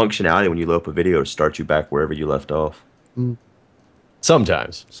has this functionality when you load up a video to start you back wherever you left off.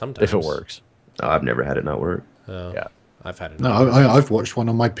 Sometimes, Sometimes. if it works. Oh, I've never had it not work. Yeah. I've had it. No, I've watched one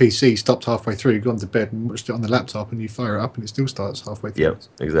on my PC, stopped halfway through, gone to bed, and watched it on the laptop, and you fire it up, and it still starts halfway through. Yep,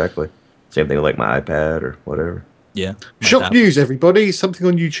 exactly. Same thing with like my iPad or whatever. Yeah. Shock news, everybody! Something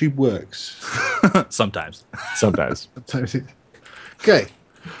on YouTube works. Sometimes. Sometimes. Okay.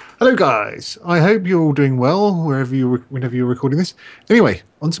 Hello, guys. I hope you're all doing well whenever you're recording this. Anyway,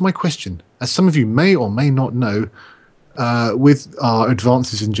 on to my question. As some of you may or may not know, with our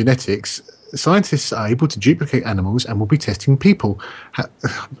advances in genetics, scientists are able to duplicate animals and will be testing people. I'm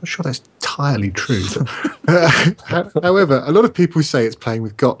not sure that's entirely true. However, a lot of people say it's playing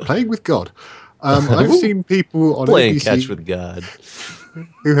with God. Playing with God. I've seen people on Playing ABC catch with God.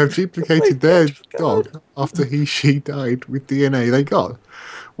 who have duplicated their dog after she died with DNA they got.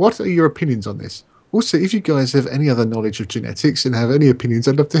 What are your opinions on this? Also, if you guys have any other knowledge of genetics and have any opinions,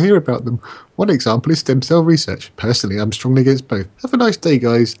 I'd love to hear about them. One example is stem cell research. Personally, I'm strongly against both. Have a nice day,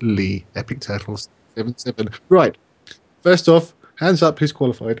 guys. Lee, Epic Turtles 77. Right. First off, hands up, who's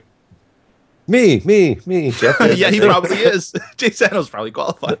qualified? Me. Jeff, Yeah, he probably is. Jay Sano's probably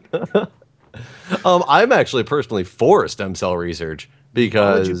qualified. I'm actually personally for stem cell research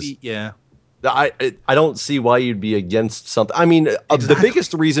because Yeah. I don't see why you'd be against something. I mean, the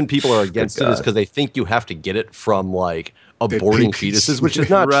biggest reason people are against it is because they think you have to get it from like aborting fetuses, which is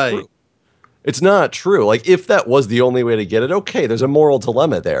not true. It's not true. Like, if that was the only way to get it, okay, there's a moral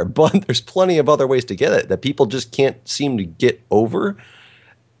dilemma there, but there's plenty of other ways to get it that people just can't seem to get over.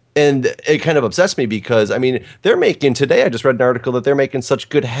 And it kind of upsets me because, I mean, today I just read an article that they're making such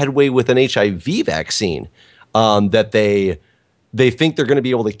good headway with an HIV vaccine that they think they're going to be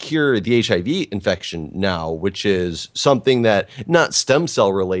able to cure the HIV infection now, which is something that not stem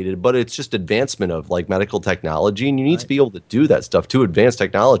cell related, but it's just advancement of like medical technology. And you need to be able to do that stuff to advance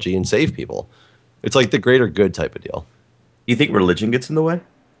technology and save people. It's like the greater good type of deal. You think religion gets in the way?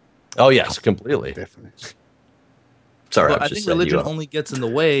 Oh, yes, completely. Definitely. Sorry, But I think religion only gets in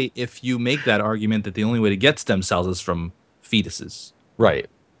the way if you make that argument that the only way to get stem cells is from fetuses. Right.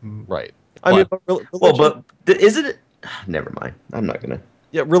 Right. But isn't it? Never mind. I'm not gonna.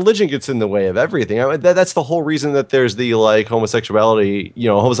 Yeah, religion gets in the way of everything. I mean, that's the whole reason that there's the like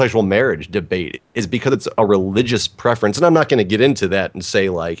homosexual marriage debate is because it's a religious preference. And I'm not going to get into that and say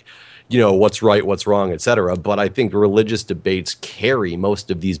like, what's right, what's wrong, etc. But I think religious debates carry most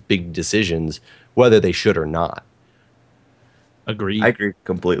of these big decisions, whether they should or not. Agreed. I agree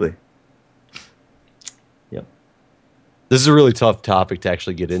completely. Yep. This is a really tough topic to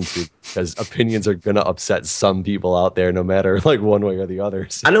actually get into because opinions are going to upset some people out there, no matter like one way or the other.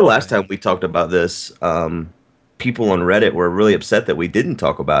 So. I know last time we talked about this, people on Reddit were really upset that we didn't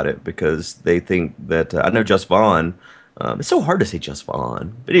talk about it because they think that I know Just Vaughn. It's so hard to say Just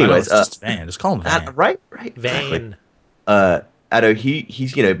Vaughn, but anyways, just Van. Just call him Van. Right, Van. Exactly. I know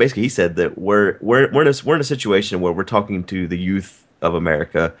he's basically he said that we're in a situation where we're talking to the youth of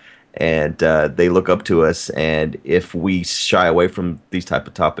America, and they look up to us, and if we shy away from these type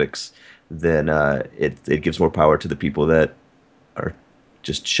of topics, then it gives more power to the people that are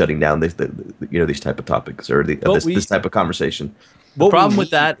just shutting down these type of topics or this type of conversation. The problem with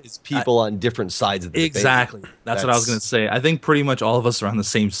that is people on different sides of the debate. Exactly. That's what I was going to say. I think pretty much all of us are on the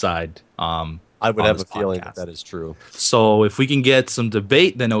same side. I would have a feeling that is true. So if we can get some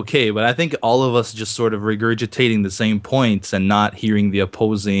debate, then okay. But I think all of us just sort of regurgitating the same points and not hearing the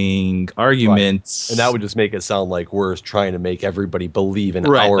opposing arguments. Right. And that would just make it sound like we're trying to make everybody believe in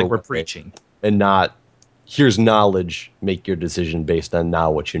right, our like we're way, preaching. And not, here's knowledge, make your decision based on now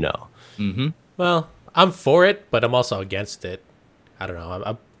what you know. Mm-hmm. Well, I'm for it, but I'm also against it. I don't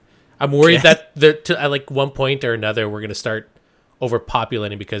know. I'm worried that at like one point or another, we're going to start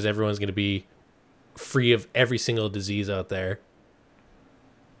overpopulating because everyone's going to be free of every single disease out there.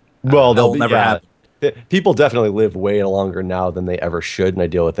 Well, that'll never happen. People definitely live way longer now than they ever should, and I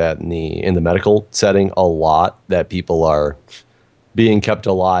deal with that in the medical setting a lot. That people are being kept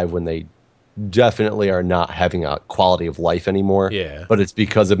alive when they definitely are not having a quality of life anymore. Yeah. But it's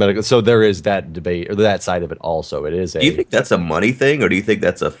because of medical. So there is that debate or that side of it also. It is Do you think that's a money thing, or do you think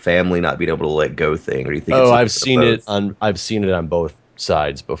that's a family not being able to let go thing, or do you think? Oh, I've seen it on both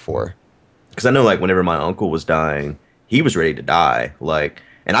sides before. Because I know, like, whenever my uncle was dying, he was ready to die. Like,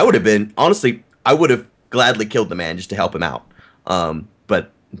 and I would have been honestly, I would have gladly killed the man just to help him out.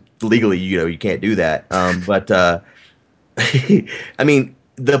 But legally, you can't do that. I mean,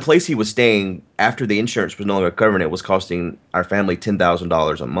 the place he was staying after the insurance was no longer covering it was costing our family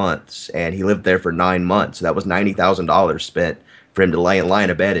 $10,000 a month, and he lived there for 9 months. So that was $90,000 spent for him to lie in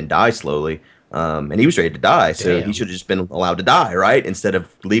a bed and die slowly. And he was ready to die, so Damn. he should have just been allowed to die, right? Instead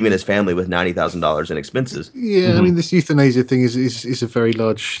of leaving his family with $90,000 in expenses. Yeah, I mean, this euthanasia thing is a very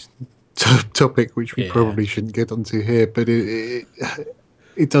large topic, which we Yeah. probably shouldn't get onto here. But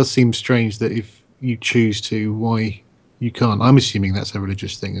it does seem strange that if you choose to, why you can't. I'm assuming that's a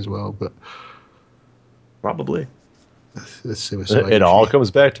religious thing as well, but Probably. that's suicide. It all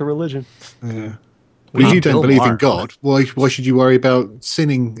comes back to religion. Yeah. But if you don't Bill believe in Maher. God, why should you worry about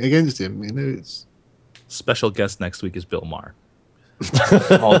sinning against him? You know, it's Special guest next week is Bill Maher.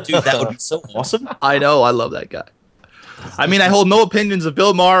 Oh, dude, that would be so awesome. I know, I love that guy. I mean, I hold no opinions of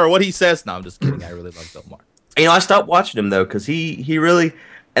Bill Maher or what he says. No, I'm just kidding. I really love Bill Maher. I stopped watching him though because he really,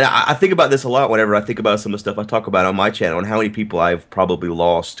 and I think about this a lot whenever I think about some of the stuff I talk about on my channel and how many people I've probably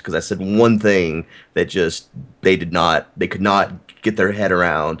lost because I said one thing that just they could not get their head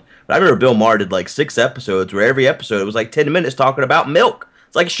around. But I remember Bill Maher did like 6 episodes where every episode was like 10 minutes talking about milk.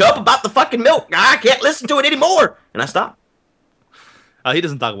 It's like, shut up about the fucking milk. I can't listen to it anymore. And I stopped. He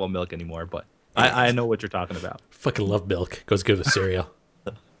doesn't talk about milk anymore, but I know what you're talking about. Fucking love milk. Goes good with cereal.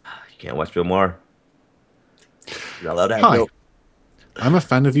 You can't watch Bill Maher. You're not allowed to have Hi. milk. I'm a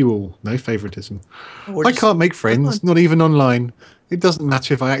fan of you all. No favoritism. We're I just- can't make friends, not even online. It doesn't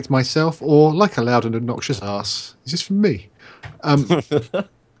matter if I act myself or like a loud and obnoxious ass. It's just for me.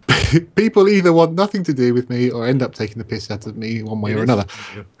 People either want nothing to do with me or end up taking the piss out of me one way or another.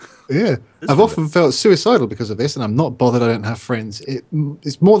 Yeah, I've often felt suicidal because of this, and I'm not bothered I don't have friends.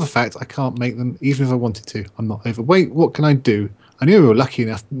 It's more the fact I can't make them, even if I wanted to. I'm not overweight. What can I do? I knew we were lucky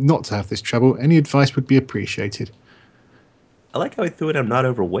enough not to have this trouble. Any advice would be appreciated. I like how he threw it. I'm not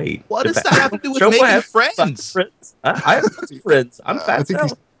overweight. What does In that have to do with Trump will making have friends? I have lots of friends. I'm fat. I think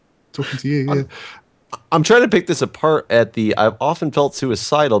he's talking to you. Yeah. I'm trying to pick this apart I've often felt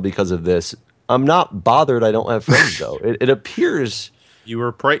suicidal because of this. I'm not bothered I don't have friends, though. It appears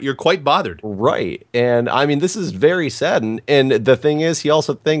You're quite bothered. right. And I mean, this is very sad. And the thing is, he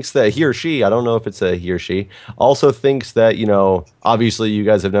also thinks that he or she, I don't know if it's a he or she, also thinks that, obviously you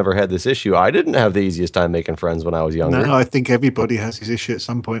guys have never had this issue. I didn't have the easiest time making friends when I was younger. No, I think everybody has his issue at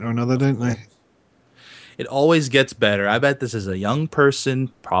some point or another, don't they? It always gets better. I bet this is a young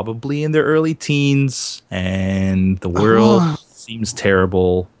person, probably in their early teens, and the world seems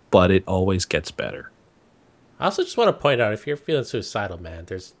terrible, but it always gets better. I also just want to point out, if you're feeling suicidal, man,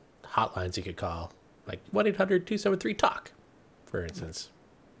 there's hotlines you could call, like 1-800-273-TALK, for instance.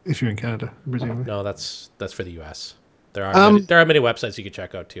 If you're in Canada, presumably. No, that's for the U.S. There are many websites you can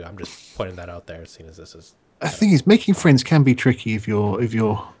check out too. I'm just pointing that out there, seeing as this is. The thing is, making friends can be tricky if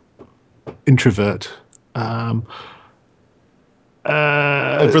you're introvert. And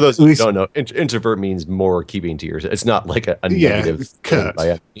for those who don't know, introvert means more keeping to yourself. It's not like a Yeah, negative thing Kurt.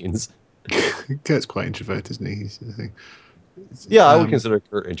 by any means. Kurt's quite introvert, isn't he? He's the thing. Yeah, I would consider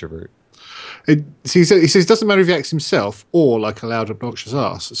Kurt introvert. He says it doesn't matter if he acts himself or like a loud, obnoxious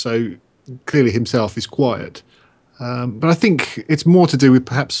ass. So clearly himself is quiet. But I think it's more to do with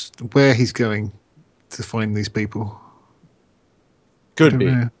perhaps where he's going to find these people. Could I be.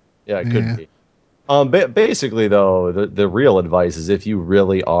 don't know. Yeah, it Yeah. could be. Basically, though, the real advice is if you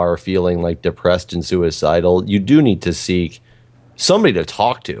really are feeling like depressed and suicidal, you do need to seek somebody to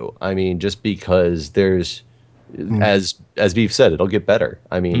talk to. I mean, just because there's, as Beef said, it'll get better.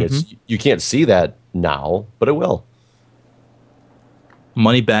 I mean, you can't see that now, but it will.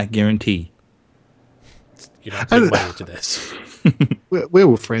 Money back guarantee. You're not putting money into this. We're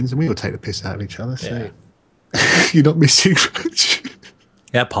all friends and we all take the piss out of each other. So Yeah. you're not missing much.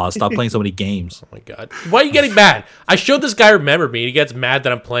 Yeah, pause. Stop playing so many games. Oh my god. Why are you getting mad? I showed this guy Remember Me, and he gets mad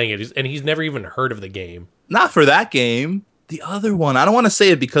that I'm playing it, and he's never even heard of the game. Not for that game. The other one. I don't want to say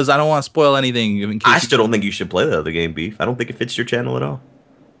it because I don't want to spoil anything. In case I still don't think you should play the other game, Beef. I don't think it fits your channel at all.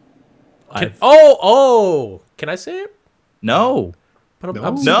 Can I say it? No. But No.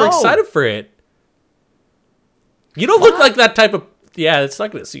 I'm super No. excited for it. You don't look like that type of. Yeah, it's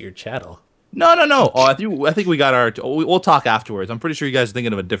not going to suit your channel. No. Oh, I think we got our. We'll talk afterwards. I'm pretty sure you guys are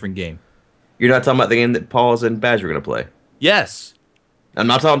thinking of a different game. You're not talking about the game that Paul's and Badge were going to play. Yes. I'm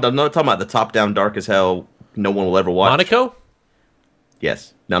not talking about the top-down, dark as hell. No one will ever watch. Monaco?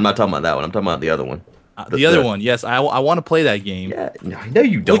 Yes. No, I'm not talking about that one. I'm talking about the other one. The other one, yes, I want to play that game. Yeah, no, I know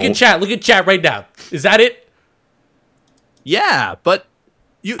you don't. Look at chat right now. Is that it? Yeah, but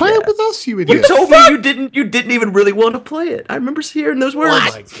you Play it with us, you You idiot. told me you didn't even really want to play it. I remember hearing those words.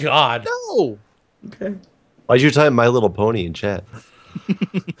 Oh my god. no. Okay. Why'd you type My Little Pony in chat?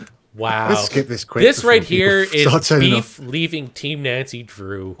 Wow. Let's skip this quick. This before right people here start is turning Beef leaving Team Nancy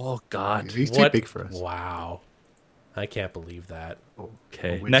Drew. Oh God. He's too big for us. Wow. I can't believe that.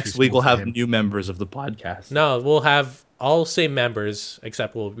 Okay. We're Next too week we'll small for have him. new members of the podcast. No, we'll have all same members,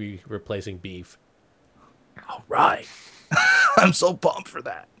 except we'll be replacing Beef. All right. I'm so pumped for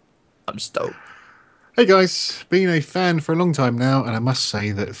that. I'm stoked. Hey guys, been a fan for a long time now, and I must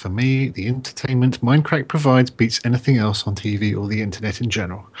say that for me, the entertainment Minecraft provides beats anything else on TV or the internet in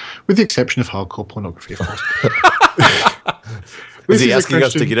general, with the exception of hardcore pornography, of course. Is he a asking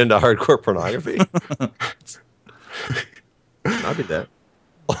us to question- get into hardcore pornography? I'll do that.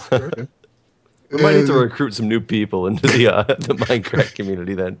 We might need to recruit some new people into the Minecraft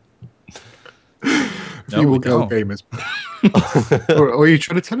community then. Few we more girl don't. gamers. or are you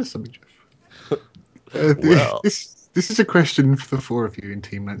trying to tell us something, Jeff? Well. This is a question for the four of you in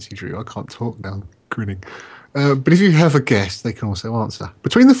Team Nancy Drew. I can't talk now, I'm grinning. But if you have a guess, they can also answer.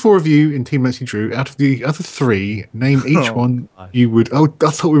 Between the four of you in Team Nancy Drew, out of the other three, name each Oh, one God. you would. Oh,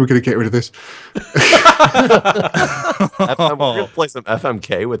 I thought we were going to get rid of this. We're going to play some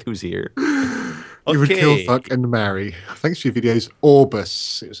FMK with who's here. You would kill, Okay. fuck, and marry. Thanks for your videos.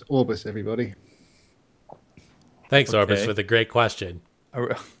 Orbis. It was Orbis, everybody. Thanks, Orbis, Okay. for the great question.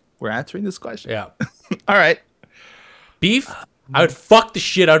 We're answering this question. Yeah. All right. Beef, I would fuck the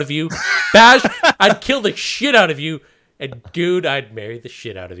shit out of you. Bash, I'd kill the shit out of you. And Good, I'd marry the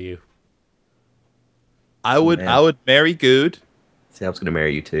shit out of you. I would Man. marry Good. See, I was gonna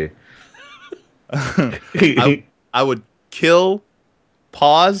marry you too. I would kill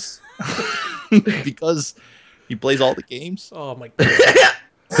Pause because he plays all the games, Oh my god.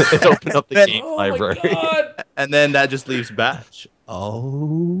 Let's open up the Man. game Oh my library. god. and then that just leaves Batch.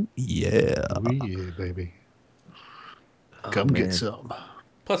 Oh yeah. Oh, yeah, baby. Come man. get some.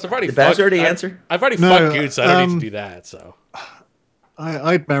 Plus, I've already Did Bash fucked- already I've- answer? I've already No, fucked Good, so I don't need to do that. So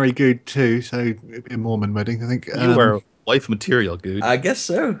I'd marry Good too, so it'd be a Mormon wedding. I think. You are wife material, Good. I guess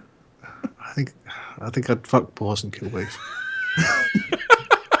so. I think I'd fuck Pause and kill Beef.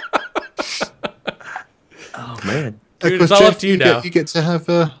 Oh man. Dude, Of course, it's all Jeff, up to you now. You get to have.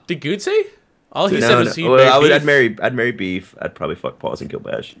 did Good say? All he No, said no. was he'd Well, marry Beef. I'd marry Beef. I'd probably fuck Pause and kill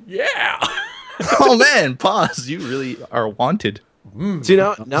Bash. Yeah. Oh man, Pause. You really are wanted. See,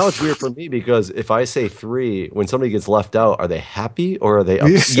 now it's weird for me because if I say 3, when somebody gets left out, are they happy or are they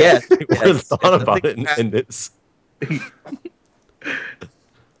upset? Yeah. Never thought about it in this. What's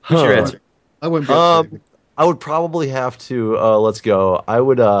your answer? I won't be. upset. I would probably have to. Let's go. I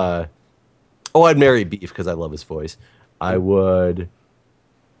would. I'd marry Beef because I love his voice. I'd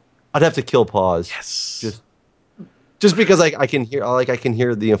have to kill Pause. Yes. Just because I can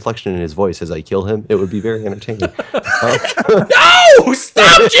hear the inflection in his voice as I kill him. It would be very entertaining. No!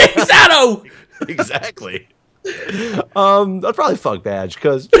 Stop, James Sato! Exactly. I'd probably fuck Badge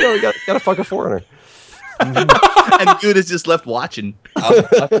because you gotta fuck a foreigner. And Good is just left watching. I'm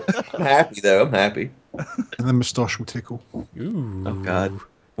happy though. I'm happy. And then moustache will tickle. Ooh. Oh God.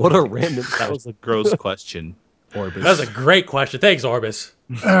 What a random. That was a gross question, Orbis. That was a great question. Thanks, Orbis.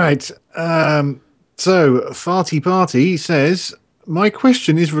 All right. So Farty Party says, my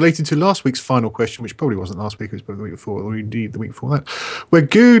question is related to last week's final question, which probably wasn't last week, it was probably the week before, or indeed the week before that, where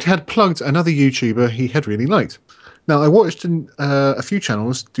Good had plugged another YouTuber he had really liked. Now, I watched a few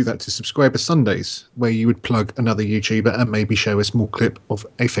channels do that to Subscriber Sundays, where you would plug another YouTuber and maybe show a small clip of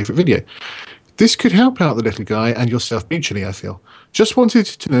a favourite video. This could help out the little guy and yourself mutually, I feel. Just wanted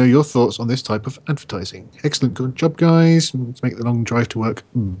to know your thoughts on this type of advertising. Excellent, good job, guys. Let's make the long drive to work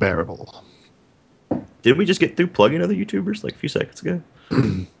bearable. Did we just get through plugging other YouTubers like a few seconds ago?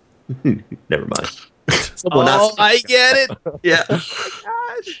 Never mind. Someone Oh, else- I get it. Yeah.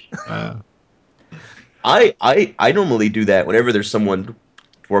 Uh, I normally do that whenever there's someone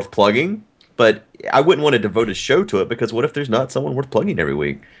worth plugging, but I wouldn't want to devote a show to it because what if there's not someone worth plugging every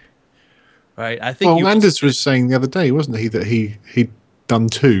week? Right. I think well, you. Anders was saying the other day, wasn't he, that he'd done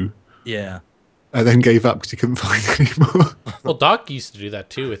 2 Yeah. and then gave up because he couldn't find any more. Well, Doc used to do that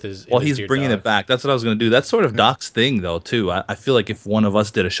too with his. Well, his he's Dear bringing Dog. it back. That's what I was going to do. That's sort of Doc's thing, though, too. I feel like if one of us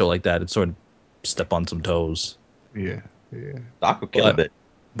did a show like that, it'd sort of step on some toes. Yeah. Doc will kill But- it.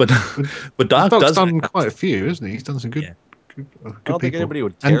 But Doc Doc's does. done quite a few, hasn't he? He's done some good, Yeah. good I don't think people. anybody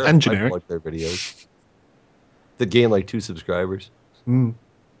would And- care and if I generic. plugged their videos. That gain like 2 subscribers.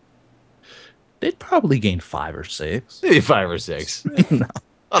 They'd probably gain 5 or 6. Maybe 5 or 6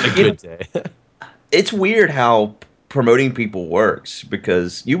 on a good day. It's weird how promoting people works,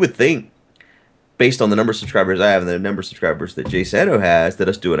 because you would think, based on the number of subscribers I have and the number of subscribers that Jay Sano has, that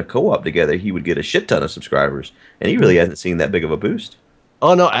us doing a co-op together, he would get a shit ton of subscribers, and he really hasn't seen that big of a boost.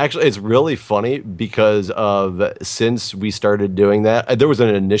 Oh no, actually, it's really funny because since we started doing that, there was an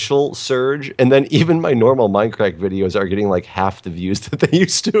initial surge, and then even my normal Minecraft videos are getting like half the views that they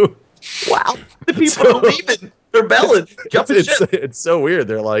used to. Wow, the people are leaving. They're belling. Jumping ship. It's so weird.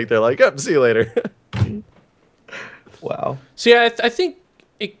 They're like, "Up, see you later." Wow. So yeah, I think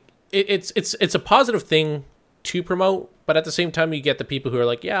it's a positive thing to promote, but at the same time, you get the people who are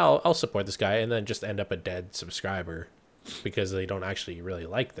like, "Yeah, I'll support this guy," and then just end up a dead subscriber because they don't actually really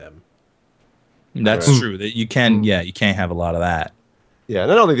like them. That's true. That you can't have a lot of that. Yeah,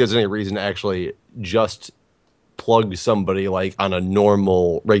 and I don't think there's any reason to actually just plug somebody like on a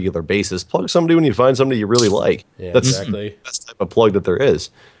normal, regular basis. Plug somebody when you find somebody you really like. Yeah, That's exactly. the best type of plug that there is.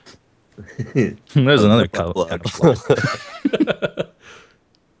 There's another color.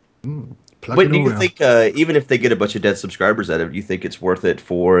 Plug Wait, it do all you out. think even if they get a bunch of dead subscribers out of it, do you think it's worth it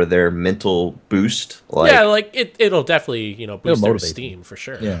for their mental boost? Yeah, like it'll definitely boost their motivate esteem for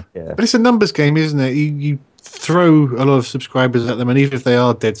sure. Yeah. Yeah. But it's a numbers game, isn't it? You throw a lot of subscribers at them, and even if they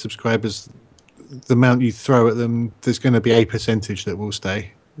are dead subscribers, the amount you throw at them, there's going to be a percentage that will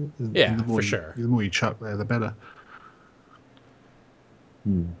stay. Yeah, The more for you- sure. The more you chuck there, the better.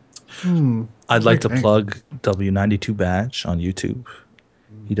 I'd like to Okay. plug W92 Badge on YouTube.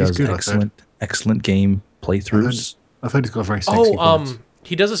 He does good, I've heard. excellent game playthroughs. I've heard he's got a very sexy voice.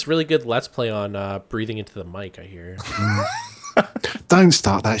 He does this really good Let's Play on breathing into the mic, I hear. Don't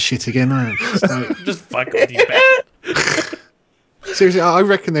start that shit again. No. Just fuck with you, back. Seriously, I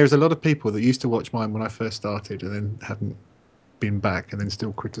reckon there's a lot of people that used to watch mine when I first started and then haven't been back and then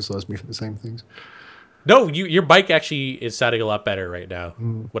still criticise me for the same things. No, your mic actually is sounding a lot better right now.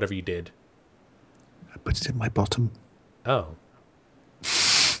 Whatever you did. I put it in my bottom. Oh.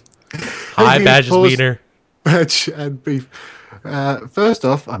 Hi, Okay, Badges pause. Wiener. Badge and Beef. First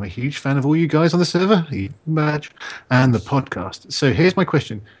off, I'm a huge fan of all you guys on the server, Badge, and the podcast. So here's my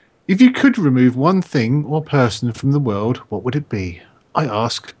question. If you could remove one thing or person from the world, what would it be? I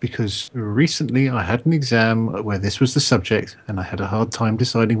ask because recently I had an exam where this was the subject and I had a hard time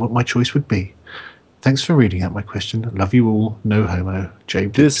deciding what my choice would be. Thanks for reading out my question. Love you all. No homo. Jay.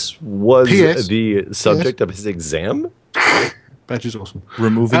 This was P.S. the subject of his exam. Badge is awesome.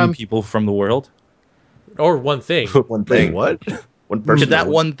 Removing people from the world. Or one thing. One Wait, thing. what? One person. Could that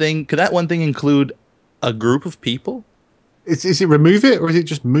one thing include a group of people? Is it remove it or is it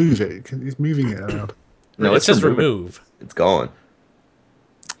just move it? 'Cause it's moving it around. No, it it's says removed. remove. It's gone.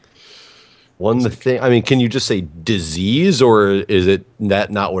 One thing. I mean, can you just say disease, or is it that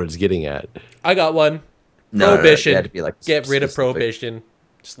not what it's getting at? I got one. No, Prohibition. it had to be, like, Get rid of specific. prohibition.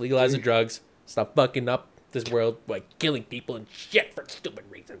 Just legalize the drugs. Stop fucking up this world by killing people and shit for stupid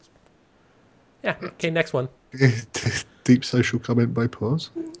reasons. Yeah. Okay, next one. Deep social comment by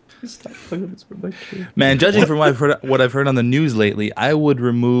Pause. Man, judging from what I've heard on the news lately, I would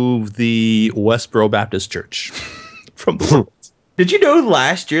remove the Westboro Baptist Church from the world. Did you know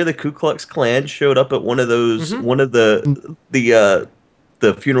last year the Ku Klux Klan showed up at one of those one of the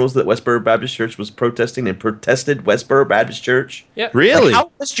funerals that Westboro Baptist Church was protesting and protested Westboro Baptist Church? Yeah. Really? Like,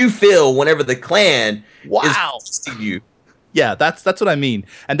 how must you feel whenever the Klan Wow. is protesting you? Yeah, that's what I mean.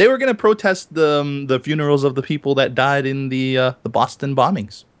 And they were going to protest the funerals of the people that died in the Boston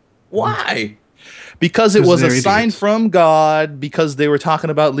bombings Why? because it Because was a they're sign idiots. from God. Because they were talking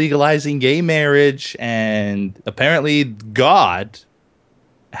about legalizing gay marriage, and apparently God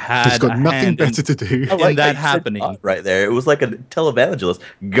had It's got a nothing hand better to do. I like that you said happening. God right there. It was like a televangelist.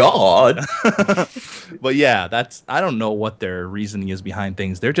 God. But yeah, I don't know what their reasoning is behind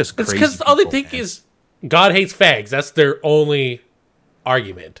things. They're just It's crazy. because all they people, think man. is God hates fags. That's their only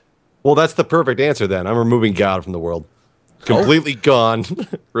argument. Well, that's the perfect answer then. I'm removing God from the world. Completely gone.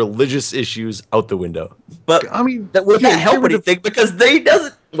 Religious issues out the window. But I mean, would yeah, that help get rid of- anything? Because they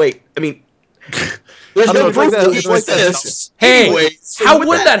doesn't. Wait, I mean, there's I don't know, no it's like proof that- that it's he like that- exists. Hey, Anyway, so how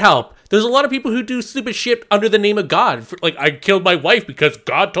would that help? There's a lot of people who do stupid shit under the name of God. Like, I killed my wife because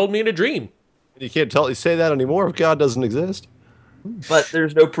God told me in a dream. You can't say that anymore if God doesn't exist. But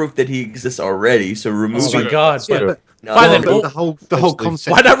there's no proof that he exists already. So remove. Oh my God. Yeah, But No, fine Well, then, the, well, the whole Actually,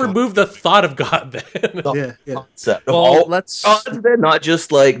 concept. why not remove the thought of God then? Yeah, yeah. concept of Well, all let's- gods, then, not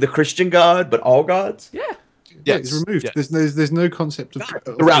just like the Christian God, but all gods Yeah. Yeah, it's removed. Yes. There's no concept of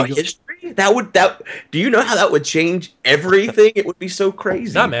throughout history. That do you know how that would change everything? It would be so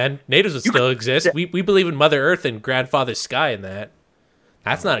crazy. Nah, man. Natives would still exist. We believe in Mother Earth and Grandfather Sky and that.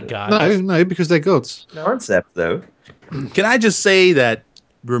 That's not a god. No, because they're gods. Concept though. Can I just say that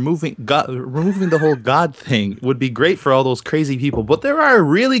removing the whole God thing would be great for all those crazy people, but there are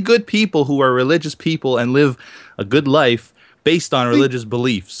really good people who are religious people and live a good life based on religious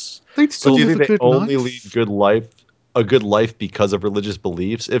beliefs. They'd So still do you live think a they good only life. lead a good life because of religious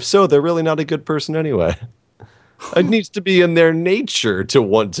beliefs? If so, they're really not a good person anyway. It needs to be in their nature to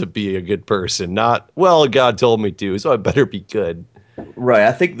want to be a good person, not, well, God told me to, so I better be good. Right.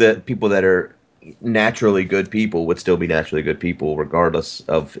 I think that people that are naturally good people would still be naturally good people, regardless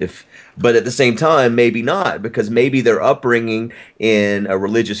of if. But at the same time, maybe not, because maybe their upbringing in a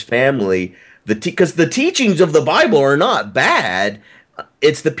religious family, because the teachings of the Bible are not bad.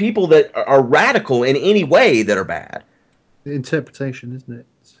 It's the people that are radical in any way that are bad. Interpretation, isn't it?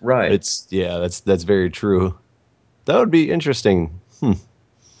 Right. That's very true. That would be interesting.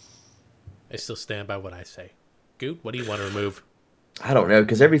 I still stand by what I say. Goot, what do you want to remove? I don't know,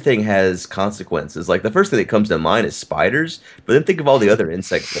 because everything has consequences. Like, the first thing that comes to mind is spiders, but then think of all the other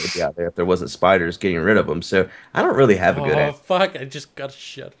insects that would be out there if there wasn't spiders, getting rid of them. So I don't really have a good Oh, answer. fuck. I just got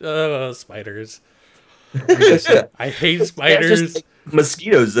shut. Spiders. Yeah, I hate just spiders. like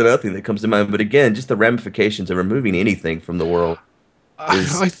mosquitoes is another thing that comes to mind. But again, just the ramifications of removing anything from the world.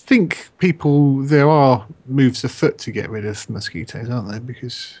 I think there are moves afoot to get rid of mosquitoes, aren't there?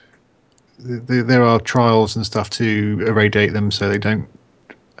 Because there are trials and stuff to irradiate them so they don't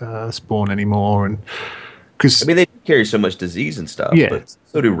spawn anymore. And because I mean, they carry so much disease and stuff, Yeah. but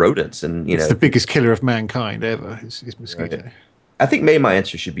so do rodents. And, it's the biggest killer of mankind ever is mosquito. Right. I think maybe my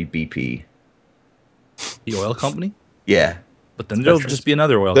answer should be BP. The oil company? Yeah. But then there'll just be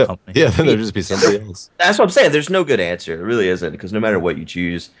another oil company. Yeah, then there'd just be somebody else. That's what I'm saying. There's no good answer. It really isn't, because no matter what you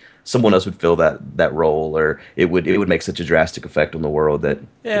choose, someone else would fill that role, or it would make such a drastic effect on the world that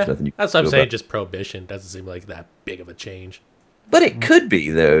Yeah, there's nothing you that's can what I'm do saying. about it. Just prohibition doesn't seem like that big of a change. But it could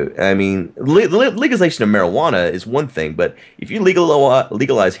be, though. I mean, legalization of marijuana is one thing, but if you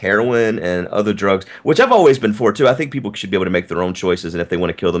legalize heroin and other drugs, which I've always been for too, I think people should be able to make their own choices and if they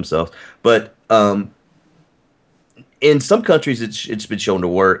want to kill themselves. But in some countries, it's been shown to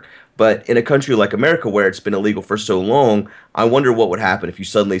work. But in a country like America, where it's been illegal for so long, I wonder what would happen if you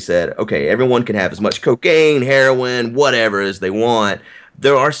suddenly said, okay, everyone can have as much cocaine, heroin, whatever as they want.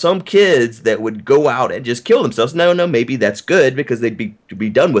 There are some kids that would go out and just kill themselves. No, maybe that's good because they'd be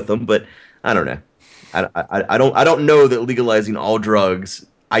done with them. But I don't know. I don't know that legalizing all drugs.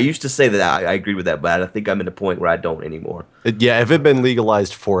 I used to say that I agree with that, but I think I'm at a point where I don't anymore. Yeah, if it had been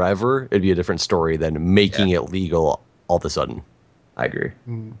legalized forever, it'd be a different story than making it legal all of a sudden. I agree.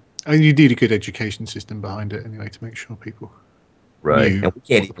 And you need a good education system behind it anyway to make sure people. Right. knew And we can't what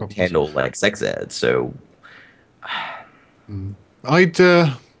the even problems handle like sex ed. So I'd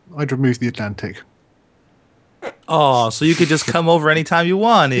remove the Atlantic. Oh, so you could just come over anytime you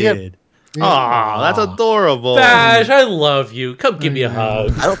wanted. Yep. Oh, that's adorable. Bash, I love you. Come give me a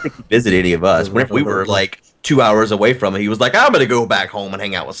hug. I don't think he visited any of us. Whenever we were like 2 hours away from it, he was like, I'm going to go back home and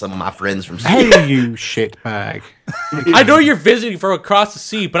hang out with some of my friends from Hey, you shitbag. I know you're visiting from across the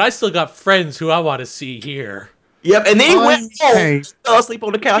sea, but I still got friends who I want to see here. Yep, and then he went Okay. home, fell asleep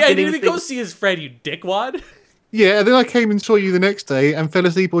on the couch. Yeah, and you didn't go think- see his friend, you dickwad. Yeah, and then I came and saw you the next day and fell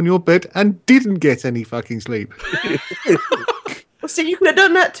asleep on your bed and didn't get any fucking sleep. Well, see, you could have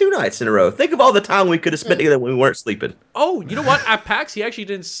done that 2 nights in a row. Think of all the time we could have spent together when we weren't sleeping. Oh, you know what? At PAX, he actually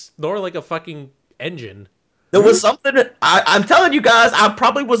didn't snore like a fucking engine. There was something I'm telling you guys, I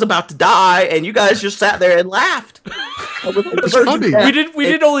probably was about to die, and you guys just sat there and laughed. It's funny. We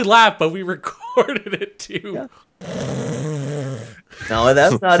didn't only laugh, but we recorded it too. No,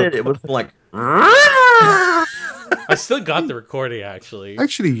 that's not it. It was like, I still got the recording actually.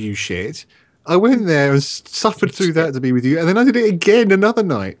 Actually, you shit. I went there and suffered through that to be with you, and then I did it again another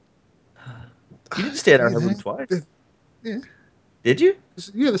night. you didn't stay at our room twice. Yeah. Did you?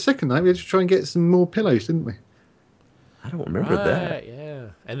 Yeah, the second night we had to try and get some more pillows, didn't we? I don't remember that. Right, yeah.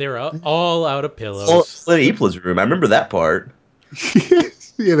 And they were all out of Oh, pillows. Ipla's room. I remember that part.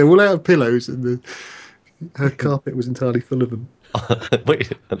 Yes. Yeah, they're all out of pillows, and her carpet was entirely full of them.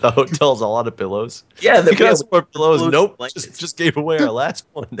 Wait, the hotel's a lot of pillows. Yeah, You guys more pillows. pillows, Nope, blankets. just gave away our last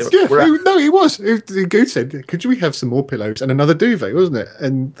one. Yeah, We're no, it was. Goot said, "Could we have some more pillows and another duvet?" Wasn't it?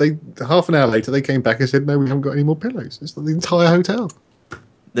 And they half an hour later they came back and said, "No, we haven't got any more pillows." It's the entire hotel.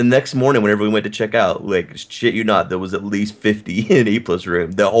 The next morning, whenever we went to check out, like, shit you not, there was at least 50 in Ipla's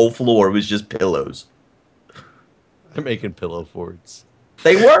room. The whole floor was just pillows. They're making pillow forts.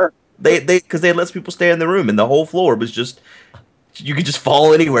 They were. Because they let people stay in the room, and the whole floor was just, you could just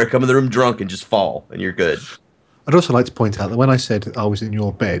fall anywhere, come in the room drunk, and just fall, and you're good. I'd also like to point out that when I said I was in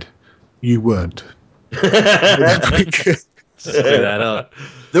your bed, you weren't. It was pretty good. Clear that up.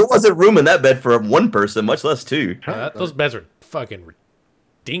 There wasn't room in that bed for one person, much less two. Those beds are fucking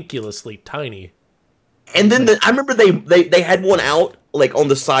ridiculously tiny. And then I remember they had one out like on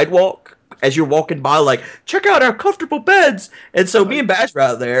the sidewalk as you're walking by, like, check out our comfortable beds. And so me and Bash were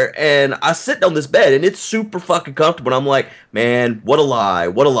out there, and I sit on this bed, and it's super fucking comfortable. And I'm like, man, what a lie,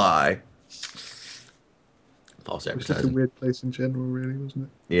 what a lie. False It was just a advertising. weird place in general, really, wasn't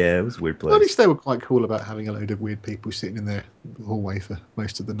it? Yeah, it was a weird Well, at place. least they were quite cool about having a load of weird people sitting in their hallway for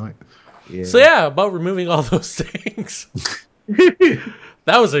most of the night. Yeah. So yeah, about removing all those things.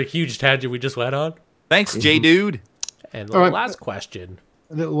 That was a huge tangent we just went on. Thanks, J Dude. And All right. last question.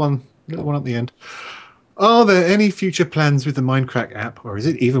 A little one at the end. Are there any future plans with the Minecraft app, or is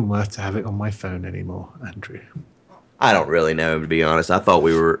it even worth to have it on my phone anymore, Andrew? I don't really know, to be honest. I thought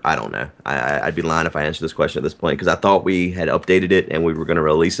we were. I don't know. I'd be lying if I answered this question at this point because I thought we had updated it and we were going to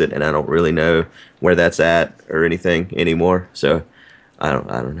release it, and I don't really know where that's at or anything anymore. So I don't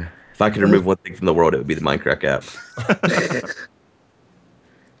know. If I could remove one thing from the world, it would be the Minecraft app.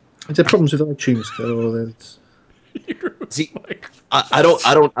 Is there problems with iTunes still, or there's... See, I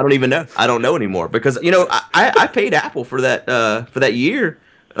don't even know. I don't know anymore because I paid Apple for that year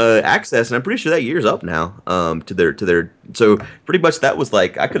access, and I'm pretty sure that year's up now. To their so pretty much that was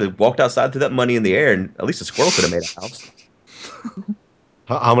like I could have walked outside, threw that money in the air, and at least a squirrel could have made a house.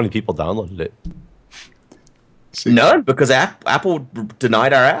 How many people downloaded it? None, because Apple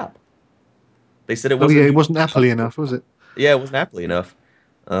denied our app. They said it Oh wasn't. yeah, it wasn't Apple enough, was it? Yeah, it wasn't Apple enough.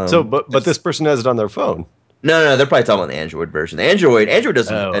 But this person has it on their phone. No, they're probably talking about the Android version. Android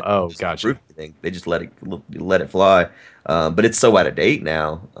doesn't. Gotcha. Approve anything. They just let it fly. But it's so out of date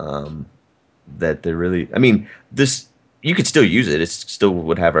now that they're really. I mean, this you could still use it. It still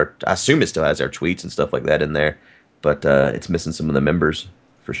would have our. I assume it still has our tweets and stuff like that in there, but it's missing some of the members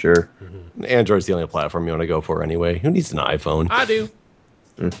for sure. Android's the only platform you want to go for anyway. Who needs an iPhone? I do.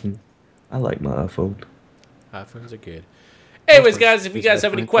 I like my iPhone. iPhones are good. Anyways, guys, if you guys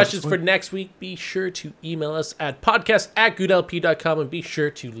have any questions for next week, be sure to email us at podcast@goodlp.com and be sure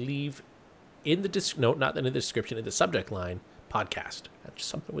to leave in the not in the description, in the subject line, podcast. That's just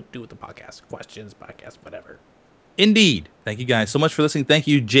something to do with the podcast. Questions, podcast, whatever. Indeed. Thank you guys so much for listening. Thank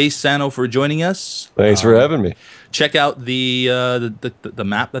you, Jay Sano, for joining us. Thanks for having me. Check out the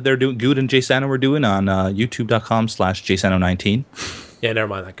map that they're doing. Good and Jay Sano are doing on youtube.com/jsano19. Yeah, never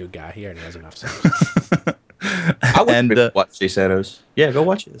mind that good guy. He already has enough songs. I would And watch Jay Santos. Yeah, go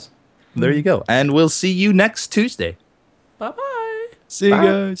watch this. there you go. And we'll see you next Tuesday. Bye-bye. See you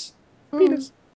guys. Penis.